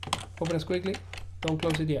 Open a squiggly. Don't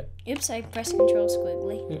close it yet. Oops, I pressed Control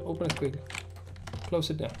squiggly. Yeah, open a squiggly.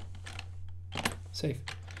 Close it down. Save.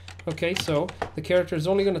 Okay, so the character is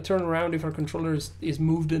only going to turn around if our controller is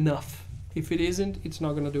moved enough. If it isn't, it's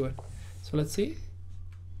not going to do it. So let's see.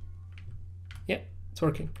 Yeah, it's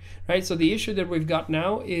working. Right, so the issue that we've got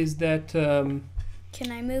now is that...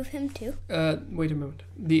 Can I move him too? wait a moment.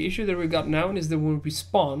 The issue that we've got now is that when we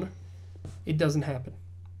spawn, it doesn't happen.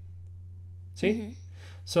 See? Mm-hmm.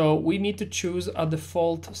 So we need to choose a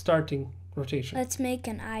default starting rotation. Let's make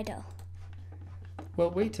an idle.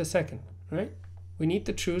 Well, wait a second, right? We need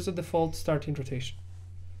to choose a default starting rotation.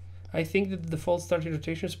 I think that the default starting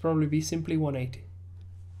rotation is probably be simply 180.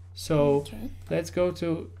 So Okay. let's go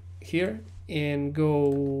to here and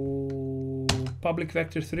go public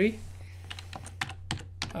vector 3.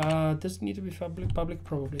 Does it need to be public? Public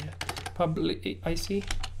probably, yeah. Public IC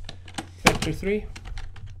vector 3.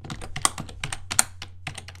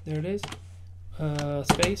 There it is.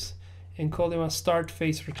 Space, and call them a start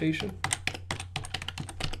face rotation.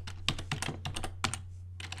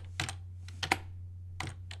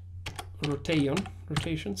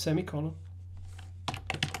 Rotation, semicolon.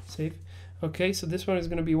 Save. Okay, so this one is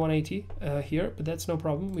going to be 180 here, but that's no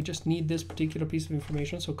problem. We just need this particular piece of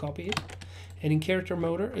information, so copy it. And in character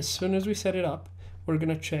motor, as soon as we set it up, we're going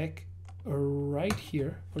to check right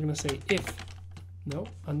here. We're going to say if. No,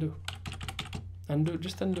 undo. Undo,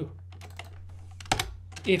 just undo.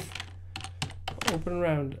 If open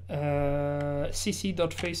round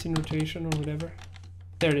cc.facing rotation or whatever.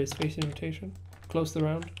 There it is, facing rotation. Close the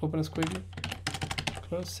round, open a squiggly.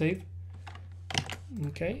 Close, save.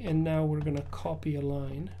 Okay, and now we're gonna copy a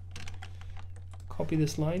line. Copy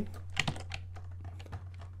this line.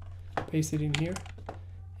 Paste it in here.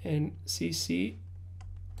 And cc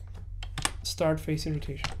start facing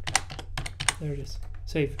rotation. There it is.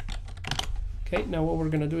 Save. Okay, now what we're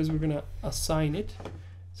going to do is we're going to assign it.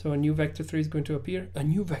 So a new vector 3 is going to appear. A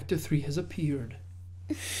new vector 3 has appeared.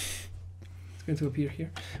 It's going to appear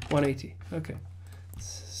here. 180. Okay.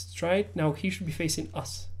 Let's try it. Now he should be facing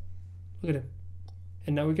us. Look at him.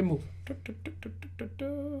 And now we can move.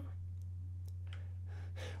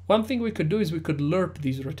 One thing we could do is we could lerp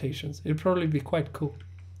these rotations. It'd probably be quite cool.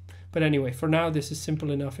 But anyway, for now this is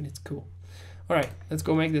simple enough and it's cool. Alright, let's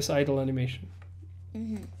go make this idle animation.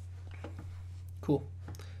 Mm-hmm. Cool.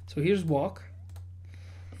 So here's walk.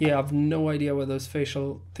 Yeah, I've no idea whether those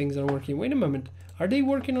facial things are working. Wait a moment. Are they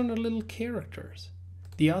working on the little characters?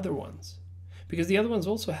 The other ones? Because the other ones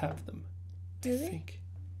also have them. Do I they? think.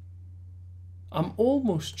 I'm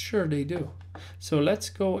almost sure they do. So let's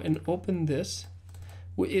go and open this.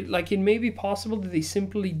 It may be possible that they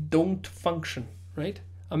simply don't function, right?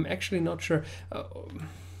 I'm actually not sure.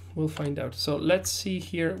 We'll find out. So let's see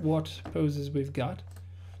here what poses we've got.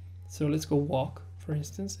 So let's go walk, for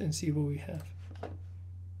instance, and see what we have.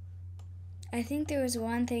 I think there was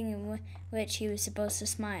one thing in which he was supposed to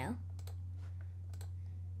smile.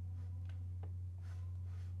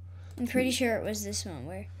 I'm pretty sure it was this one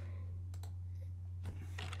where...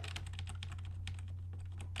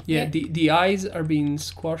 Yeah, Yeah. the eyes are being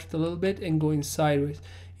squashed a little bit and going sideways.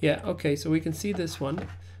 Yeah, okay, so we can see this one.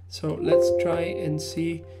 So let's try and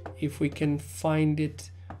see if we can find it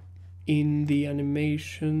in the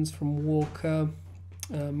animations from Walker.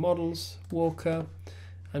 Models, Walker.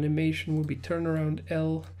 Animation will be turnaround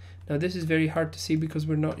L. Now this is very hard to see because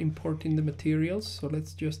we're not importing the materials. So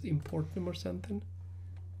let's just import them or something.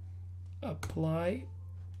 Apply.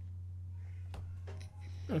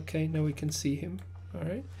 Okay, now we can see him. All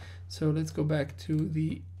right, so let's go back to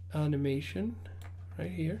the animation right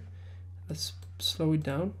here. Let's slow it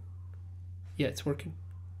down. Yeah, it's working.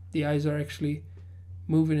 The eyes are actually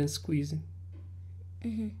moving and squeezing.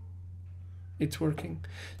 Mm-hmm. It's working.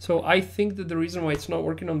 So I think that the reason why it's not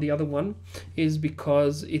working on the other one is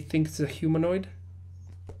because it thinks it's a humanoid.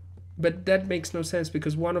 But that makes no sense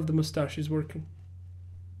because one of the mustache is working.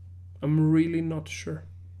 I'm really not sure.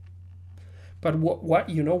 But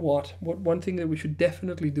one thing that we should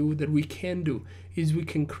definitely do, that we can do, is we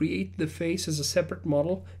can create the face as a separate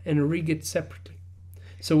model and rig it separately.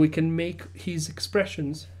 So we can make his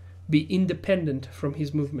expressions be independent from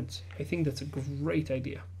his movements. I think that's a great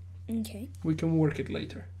idea. Okay. We can work it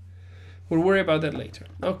later. We'll worry about that later.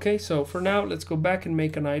 Okay, so for now, let's go back and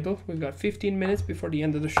make an idle. We've got 15 minutes before the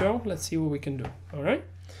end of the show. Let's see what we can do. All right.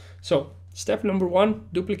 So step number 1,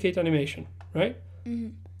 duplicate animation, right?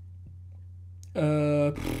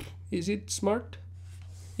 Is it smart?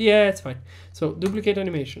 Yeah, it's fine. So duplicate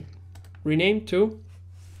animation. Rename to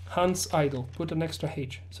Hans idle. Put an extra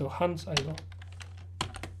H. So Hans idle.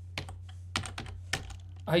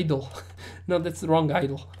 Idle. No, that's the wrong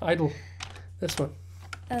idle. Idle. This one.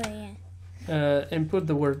 Oh yeah. And put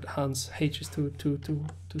the word Hans. H is too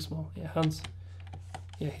small. Yeah, Hans.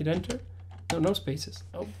 Yeah, hit enter. No spaces.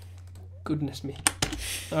 Oh, goodness me.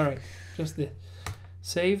 All right, just the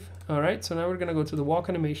save. All right, so now we're gonna go to the walk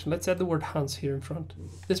animation. Let's add the word Hans here in front.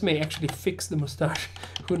 This may actually fix the mustache.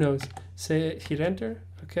 Who knows? Say hit enter.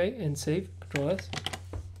 Okay, and save. Control S.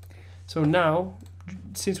 So now,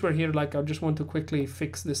 since we're here, like I just want to quickly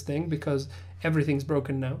fix this thing because everything's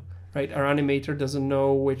broken now. Right, our animator doesn't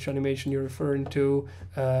know which animation you're referring to.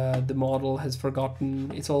 The model has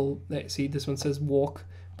forgotten. It's all, see, this one says walk,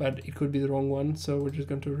 but it could be the wrong one. So we're just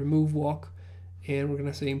going to remove walk, and we're going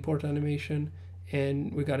to say import animation,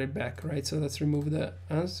 and we got it back, right? So let's remove the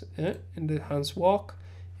Hans and the Hans walk,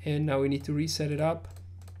 and now we need to reset it up.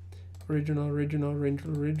 Original.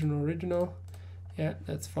 Yeah,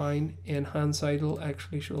 that's fine. And Hans idle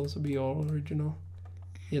actually should also be all original.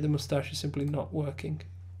 Yeah, the mustache is simply not working.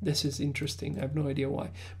 This is interesting. I have no idea why,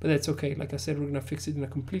 but that's okay. Like I said, we're gonna fix it in a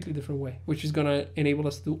completely different way, which is gonna enable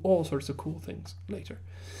us to do all sorts of cool things later.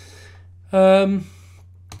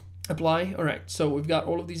 Apply. All right, so we've got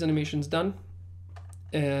all of these animations done,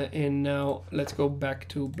 and now let's go back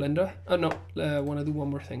to Blender. Oh no, I want to do one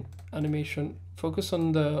more thing. Animation. Focus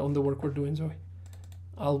on the work we're doing, Zoe.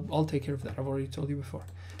 I'll take care of that. I've already told you before.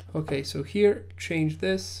 Okay, so here, change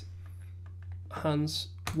this. Hans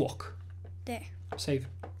walk. There. Save.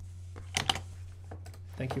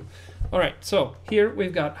 Thank you. All right, so here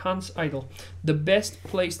we've got Hans idle. The best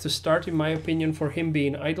place to start, in my opinion, for him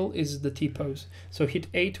being idle is the T-pose. So hit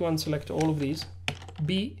A to unselect all of these,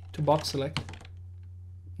 B to box select.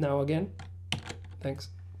 Now again, thanks.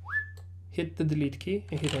 Hit the delete key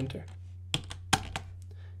and hit enter.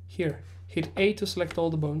 Here, hit A to select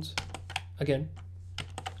all the bones. Again,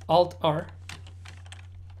 Alt R,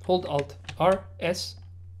 hold Alt R, S,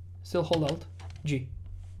 still hold Alt, G.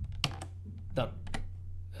 Done.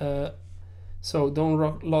 So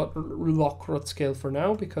don't lock rot scale for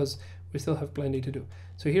now because we still have plenty to do.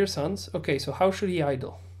 So here's Hans. Okay, so how should he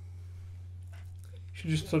idle? Should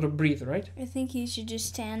just sort of breathe, right? I think he should just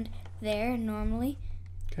stand there normally.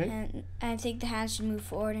 Okay. And I think the hands should move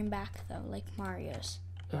forward and back though, like Mario's.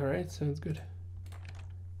 All right, sounds good.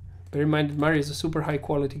 Bear in mind that Mario is a super high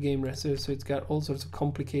quality game, so it's got all sorts of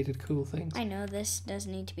complicated, cool things. I know this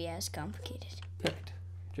doesn't need to be as complicated. Right,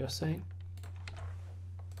 just saying.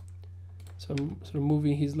 So I'm sort of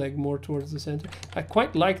moving his leg more towards the center. I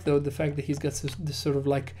quite like though the fact that he's got this sort of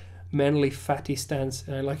like manly fatty stance,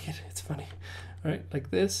 and I like it. It's funny. All right, like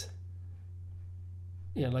this.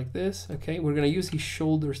 Yeah, like this. Okay, we're gonna use his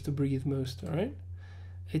shoulders to breathe most. All right,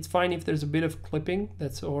 it's fine if there's a bit of clipping.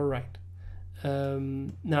 That's all right.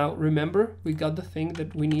 Now remember, we got the thing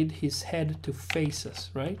that we need his head to face us,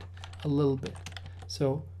 right? A little bit.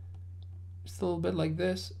 So just a little bit like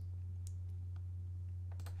this.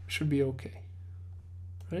 Should be okay,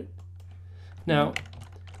 right? Now,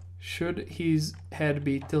 should his head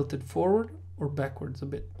be tilted forward or backwards a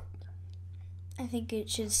bit? I think it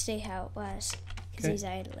should stay how it was because he's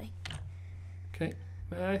idling. Okay,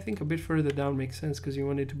 I think a bit further down makes sense because you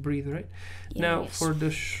want it to breathe, right? Yeah, now, yes. for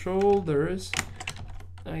the shoulders,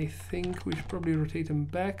 I think we should probably rotate them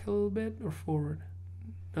back a little bit or forward.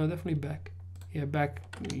 No, definitely back. Yeah, back.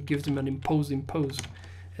 It gives them an imposing pose.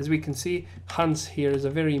 As we can see, Hans here is a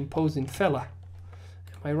very imposing fella.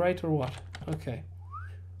 Am I right or what? Okay.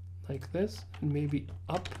 Like this, and maybe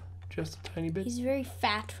up just a tiny bit. He's very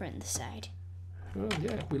fat from the side. Oh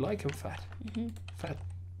yeah, we like him fat.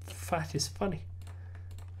 Fat is funny.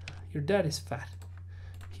 Your dad is fat.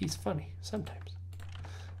 He's funny sometimes.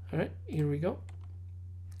 All right, here we go.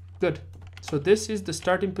 Good. So this is the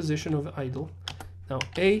starting position of idle. Now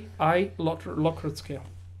A, I, Lockhart scale.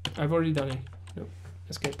 I've already done it. No,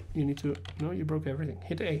 escape. You need to, no, you broke everything.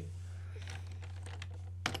 Hit A.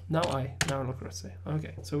 Now I, now Lockhart scale.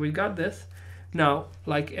 Okay, so we got this. Now,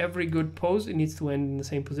 like every good pose, it needs to end in the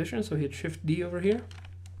same position. So hit Shift D over here.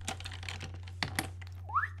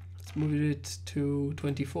 Let's move it to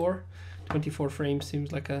 24. 24 frames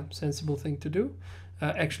seems like a sensible thing to do.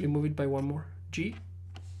 Actually, move it by one more. G.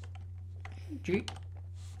 G.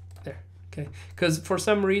 There. Okay. Because for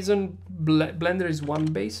some reason, Blender is one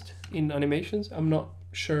based in animations. I'm not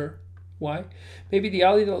sure Why? Maybe the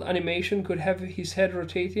idle animation could have his head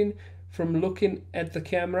rotating from looking at the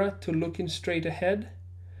camera to looking straight ahead.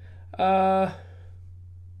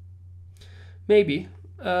 Maybe.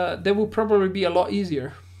 That would probably be a lot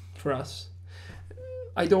easier for us.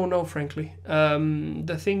 I don't know, frankly.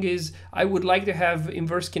 The thing is, I would like to have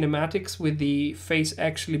inverse kinematics with the face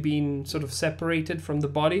actually being sort of separated from the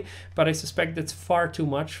body, but I suspect that's far too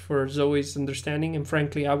much for Zoe's understanding, and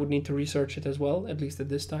frankly, I would need to research it as well, at least at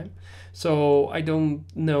this time. So I don't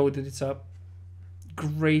know that it's a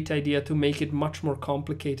great idea to make it much more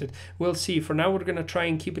complicated. We'll see. For now, we're going to try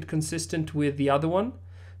and keep it consistent with the other one,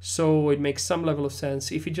 so it makes some level of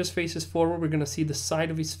sense. If he just faces forward, we're going to see the side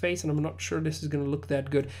of his face, and I'm not sure this is going to look that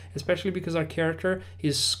good, especially because our character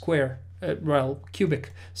is square, well,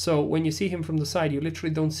 cubic. So when you see him from the side, you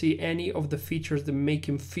literally don't see any of the features that make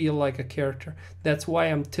him feel like a character. That's why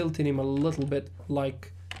I'm tilting him a little bit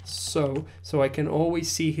like so I can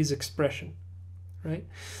always see his expression, right?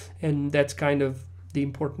 And that's kind of the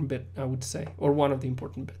important bit, I would say, or one of the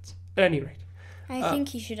important bits. At any rate. I think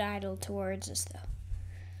he should idle towards us, though.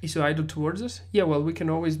 Is he idle towards us? Yeah, well, we can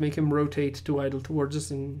always make him rotate to idle towards us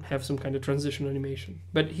and have some kind of transition animation.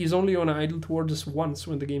 But he's only on idle towards us once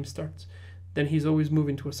when the game starts. Then he's always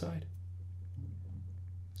moving to a side.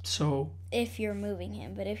 So... if you're moving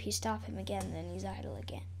him, but if you stop him again, then he's idle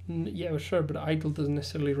again. Yeah, well, sure, but idle doesn't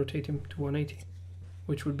necessarily rotate him to 180.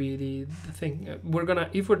 Which would be the thing.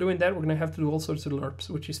 If we're doing that, we're gonna have to do all sorts of lerps,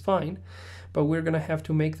 which is fine, but we're gonna have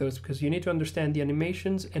to make those because you need to understand the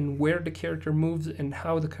animations and where the character moves and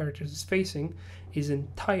how the character is facing is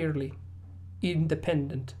entirely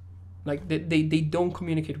independent. Like they don't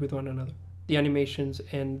communicate with one another. The animations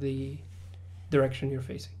and the direction you're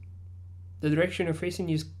facing. The direction you're facing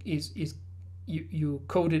is you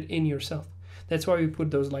code it in yourself. That's why we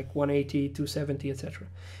put those like 180, 270, etc.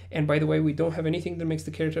 And by the way, we don't have anything that makes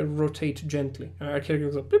the character rotate gently. Our character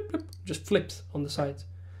goes blip, blip, just flips on the sides,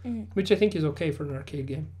 which I think is okay for an arcade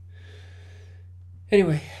game.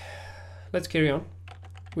 Anyway, let's carry on.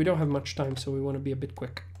 We don't have much time, so we want to be a bit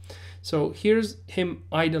quick. So here's him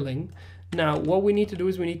idling. Now, what we need to do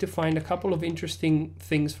is we need to find a couple of interesting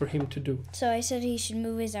things for him to do. So I said he should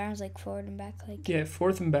move his arms like forward and back, like... Yeah,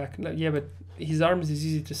 forth and back. Yeah, but his arms is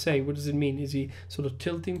easy to say. What does it mean? Is he sort of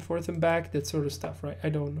tilting forth and back? That sort of stuff, right? I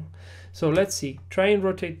don't know. So let's see. Try and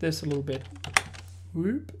rotate this a little bit.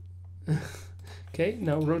 Whoop. Okay,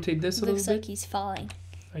 now rotate this a little bit. Looks like he's falling.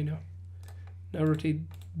 I know. Now rotate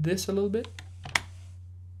this a little bit.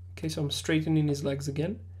 Okay, so I'm straightening his legs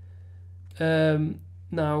again.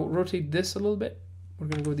 Now rotate this a little bit. We're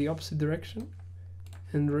going to go the opposite direction.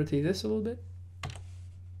 And rotate this a little bit.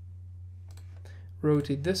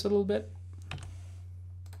 Rotate this a little bit.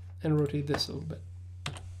 And rotate this a little bit.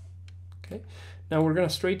 Okay. Now we're going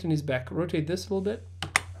to straighten his back. Rotate this a little bit.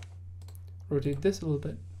 Rotate this a little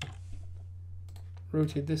bit.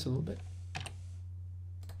 Rotate this a little bit.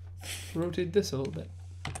 Rotate this a little bit.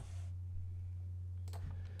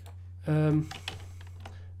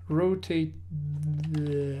 Rotate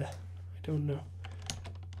the... I don't know.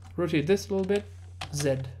 Rotate this a little bit.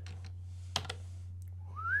 Z.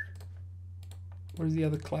 Where's the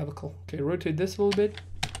other clavicle? Okay, rotate this a little bit.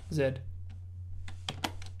 Z.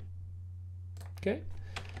 Okay.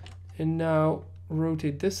 And now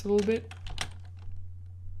rotate this a little bit.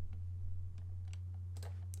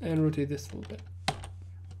 And rotate this a little bit.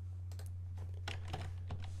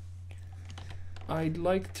 I'd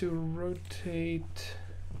like to rotate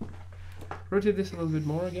this a little bit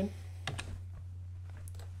more again.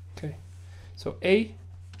 Okay, so A,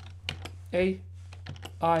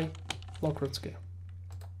 I, lock rod scale.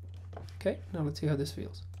 Okay, now let's see how this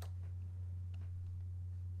feels.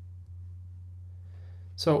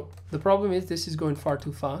 So the problem is this is going far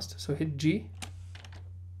too fast, so hit G.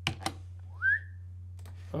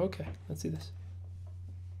 Okay, let's see this.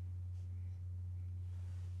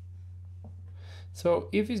 So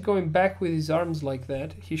if he's going back with his arms like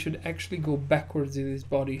that, he should actually go backwards in his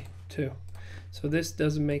body too. So this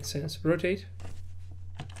doesn't make sense. Rotate.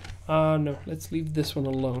 No, let's leave this one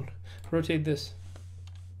alone. Rotate this.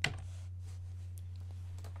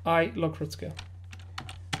 I, lock rod scale.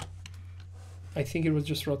 I think it was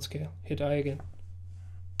just rod scale. Hit I again.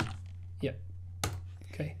 Yep.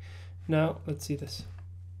 Okay. Now let's see this.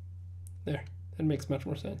 There. That makes much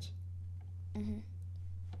more sense.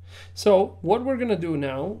 So what we're gonna do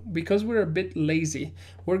now, because we're a bit lazy,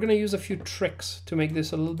 we're gonna use a few tricks to make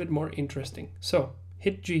this a little bit more interesting. So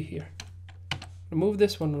hit G here. Move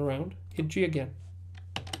this one around. Hit G again.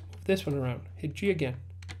 Move this one around. Hit G again.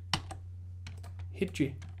 Hit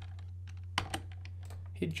G.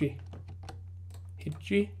 Hit G. Hit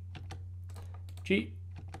G. G.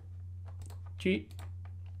 G.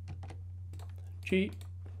 G.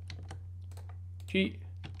 G.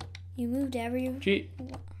 You moved every. G.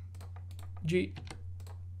 G.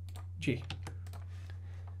 G.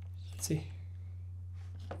 Let's see.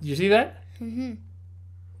 Did you see that? Mm-hmm.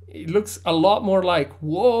 It looks a lot more like,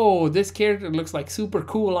 whoa, this character looks like super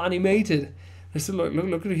cool animated.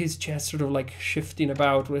 Look at his chest sort of like shifting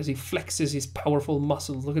about as he flexes his powerful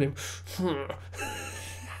muscles. Look at him.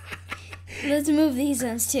 Let's move these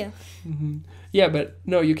ones too. Mm-hmm. Yeah, but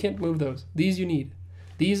no, you can't move those. These you need.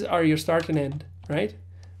 These are your start and end, right?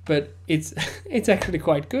 But it's actually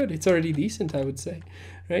quite good. It's already decent, I would say,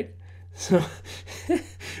 right? So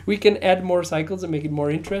we can add more cycles and make it more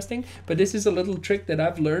interesting. But this is a little trick that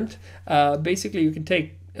I've learned. Basically, you can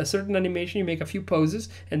take a certain animation, you make a few poses,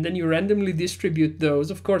 and then you randomly distribute those.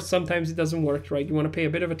 Of course, sometimes it doesn't work, right? You want to pay a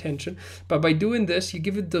bit of attention. But by doing this, you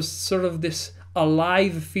give it this sort of this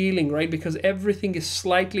alive feeling, right? Because everything is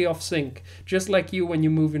slightly off sync, just like you when you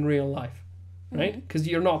move in real life, right? Because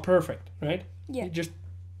you're not perfect, right? Yeah.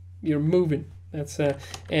 You're moving. That's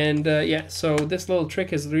yeah. So this little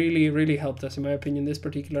trick has really helped us, in my opinion. This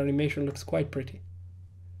particular animation looks quite pretty.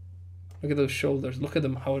 Look at those shoulders. Look at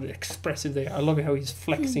them, how expressive they are. I love how he's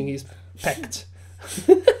flexing his pecs.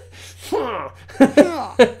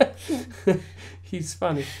 He's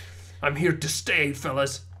funny. I'm here to stay,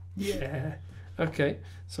 fellas. Yeah. Okay.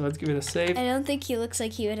 So let's give it a save. I don't think he looks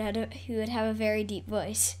like he would have a very deep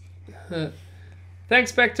voice.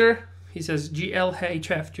 Thanks, Spectre. He says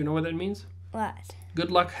GLHF. Do you know what that means? What?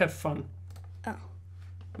 Good luck, have fun. Oh.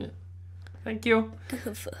 Yeah. Thank you.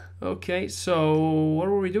 Okay, so what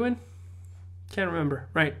were we doing? Can't remember.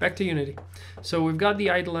 Right, back to Unity. So we've got the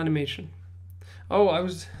idle animation. Oh,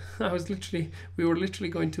 we were literally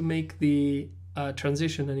going to make the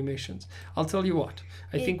transition animations. I'll tell you what.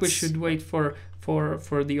 I think we should wait for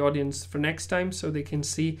the audience for next time so they can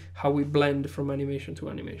see how we blend from animation to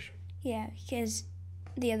animation. Yeah, because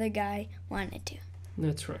the other guy wanted to.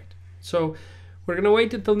 That's right. So we're going to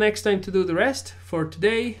wait until next time to do the rest. For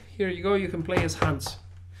today, here you go. You can play as Hans.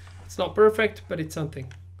 It's not perfect, but it's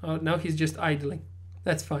something. Oh, now he's just idling.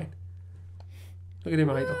 That's fine. Look at him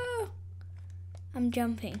idle. I'm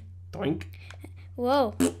jumping. Doink.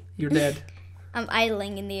 Whoa. You're dead. I'm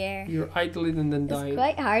idling in the air. You're idling and then dying. It's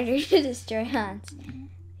quite harder to destroy Hans.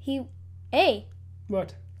 Hey.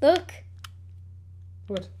 What? Look.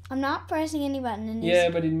 What? I'm not pressing any button in this. Yeah,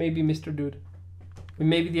 but it may be Mr. Dude. And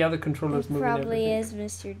maybe the other controller's moving Probably everything.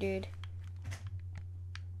 is Mr. Dude.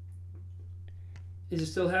 Is it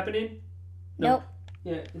still happening? No. Nope.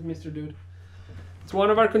 Yeah, it's Mr. Dude. It's one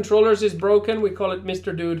of our controllers is broken. We call it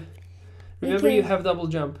Mr. Dude. Remember, you have double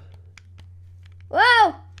jump.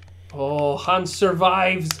 Whoa! Oh, Hans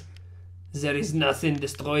survives. There is nothing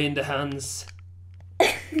destroying the Hans.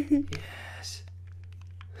 Yes.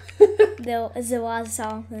 There was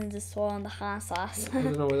something destroying the Hans. I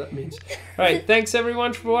don't know what that means. All right, thanks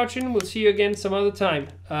everyone for watching. We'll see you again some other time.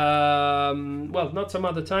 Well, not some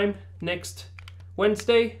other time. Next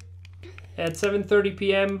Wednesday at 7:30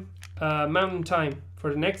 p.m. Mountain Time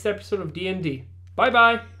for the next episode of D&D.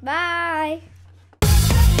 Bye-bye. Bye.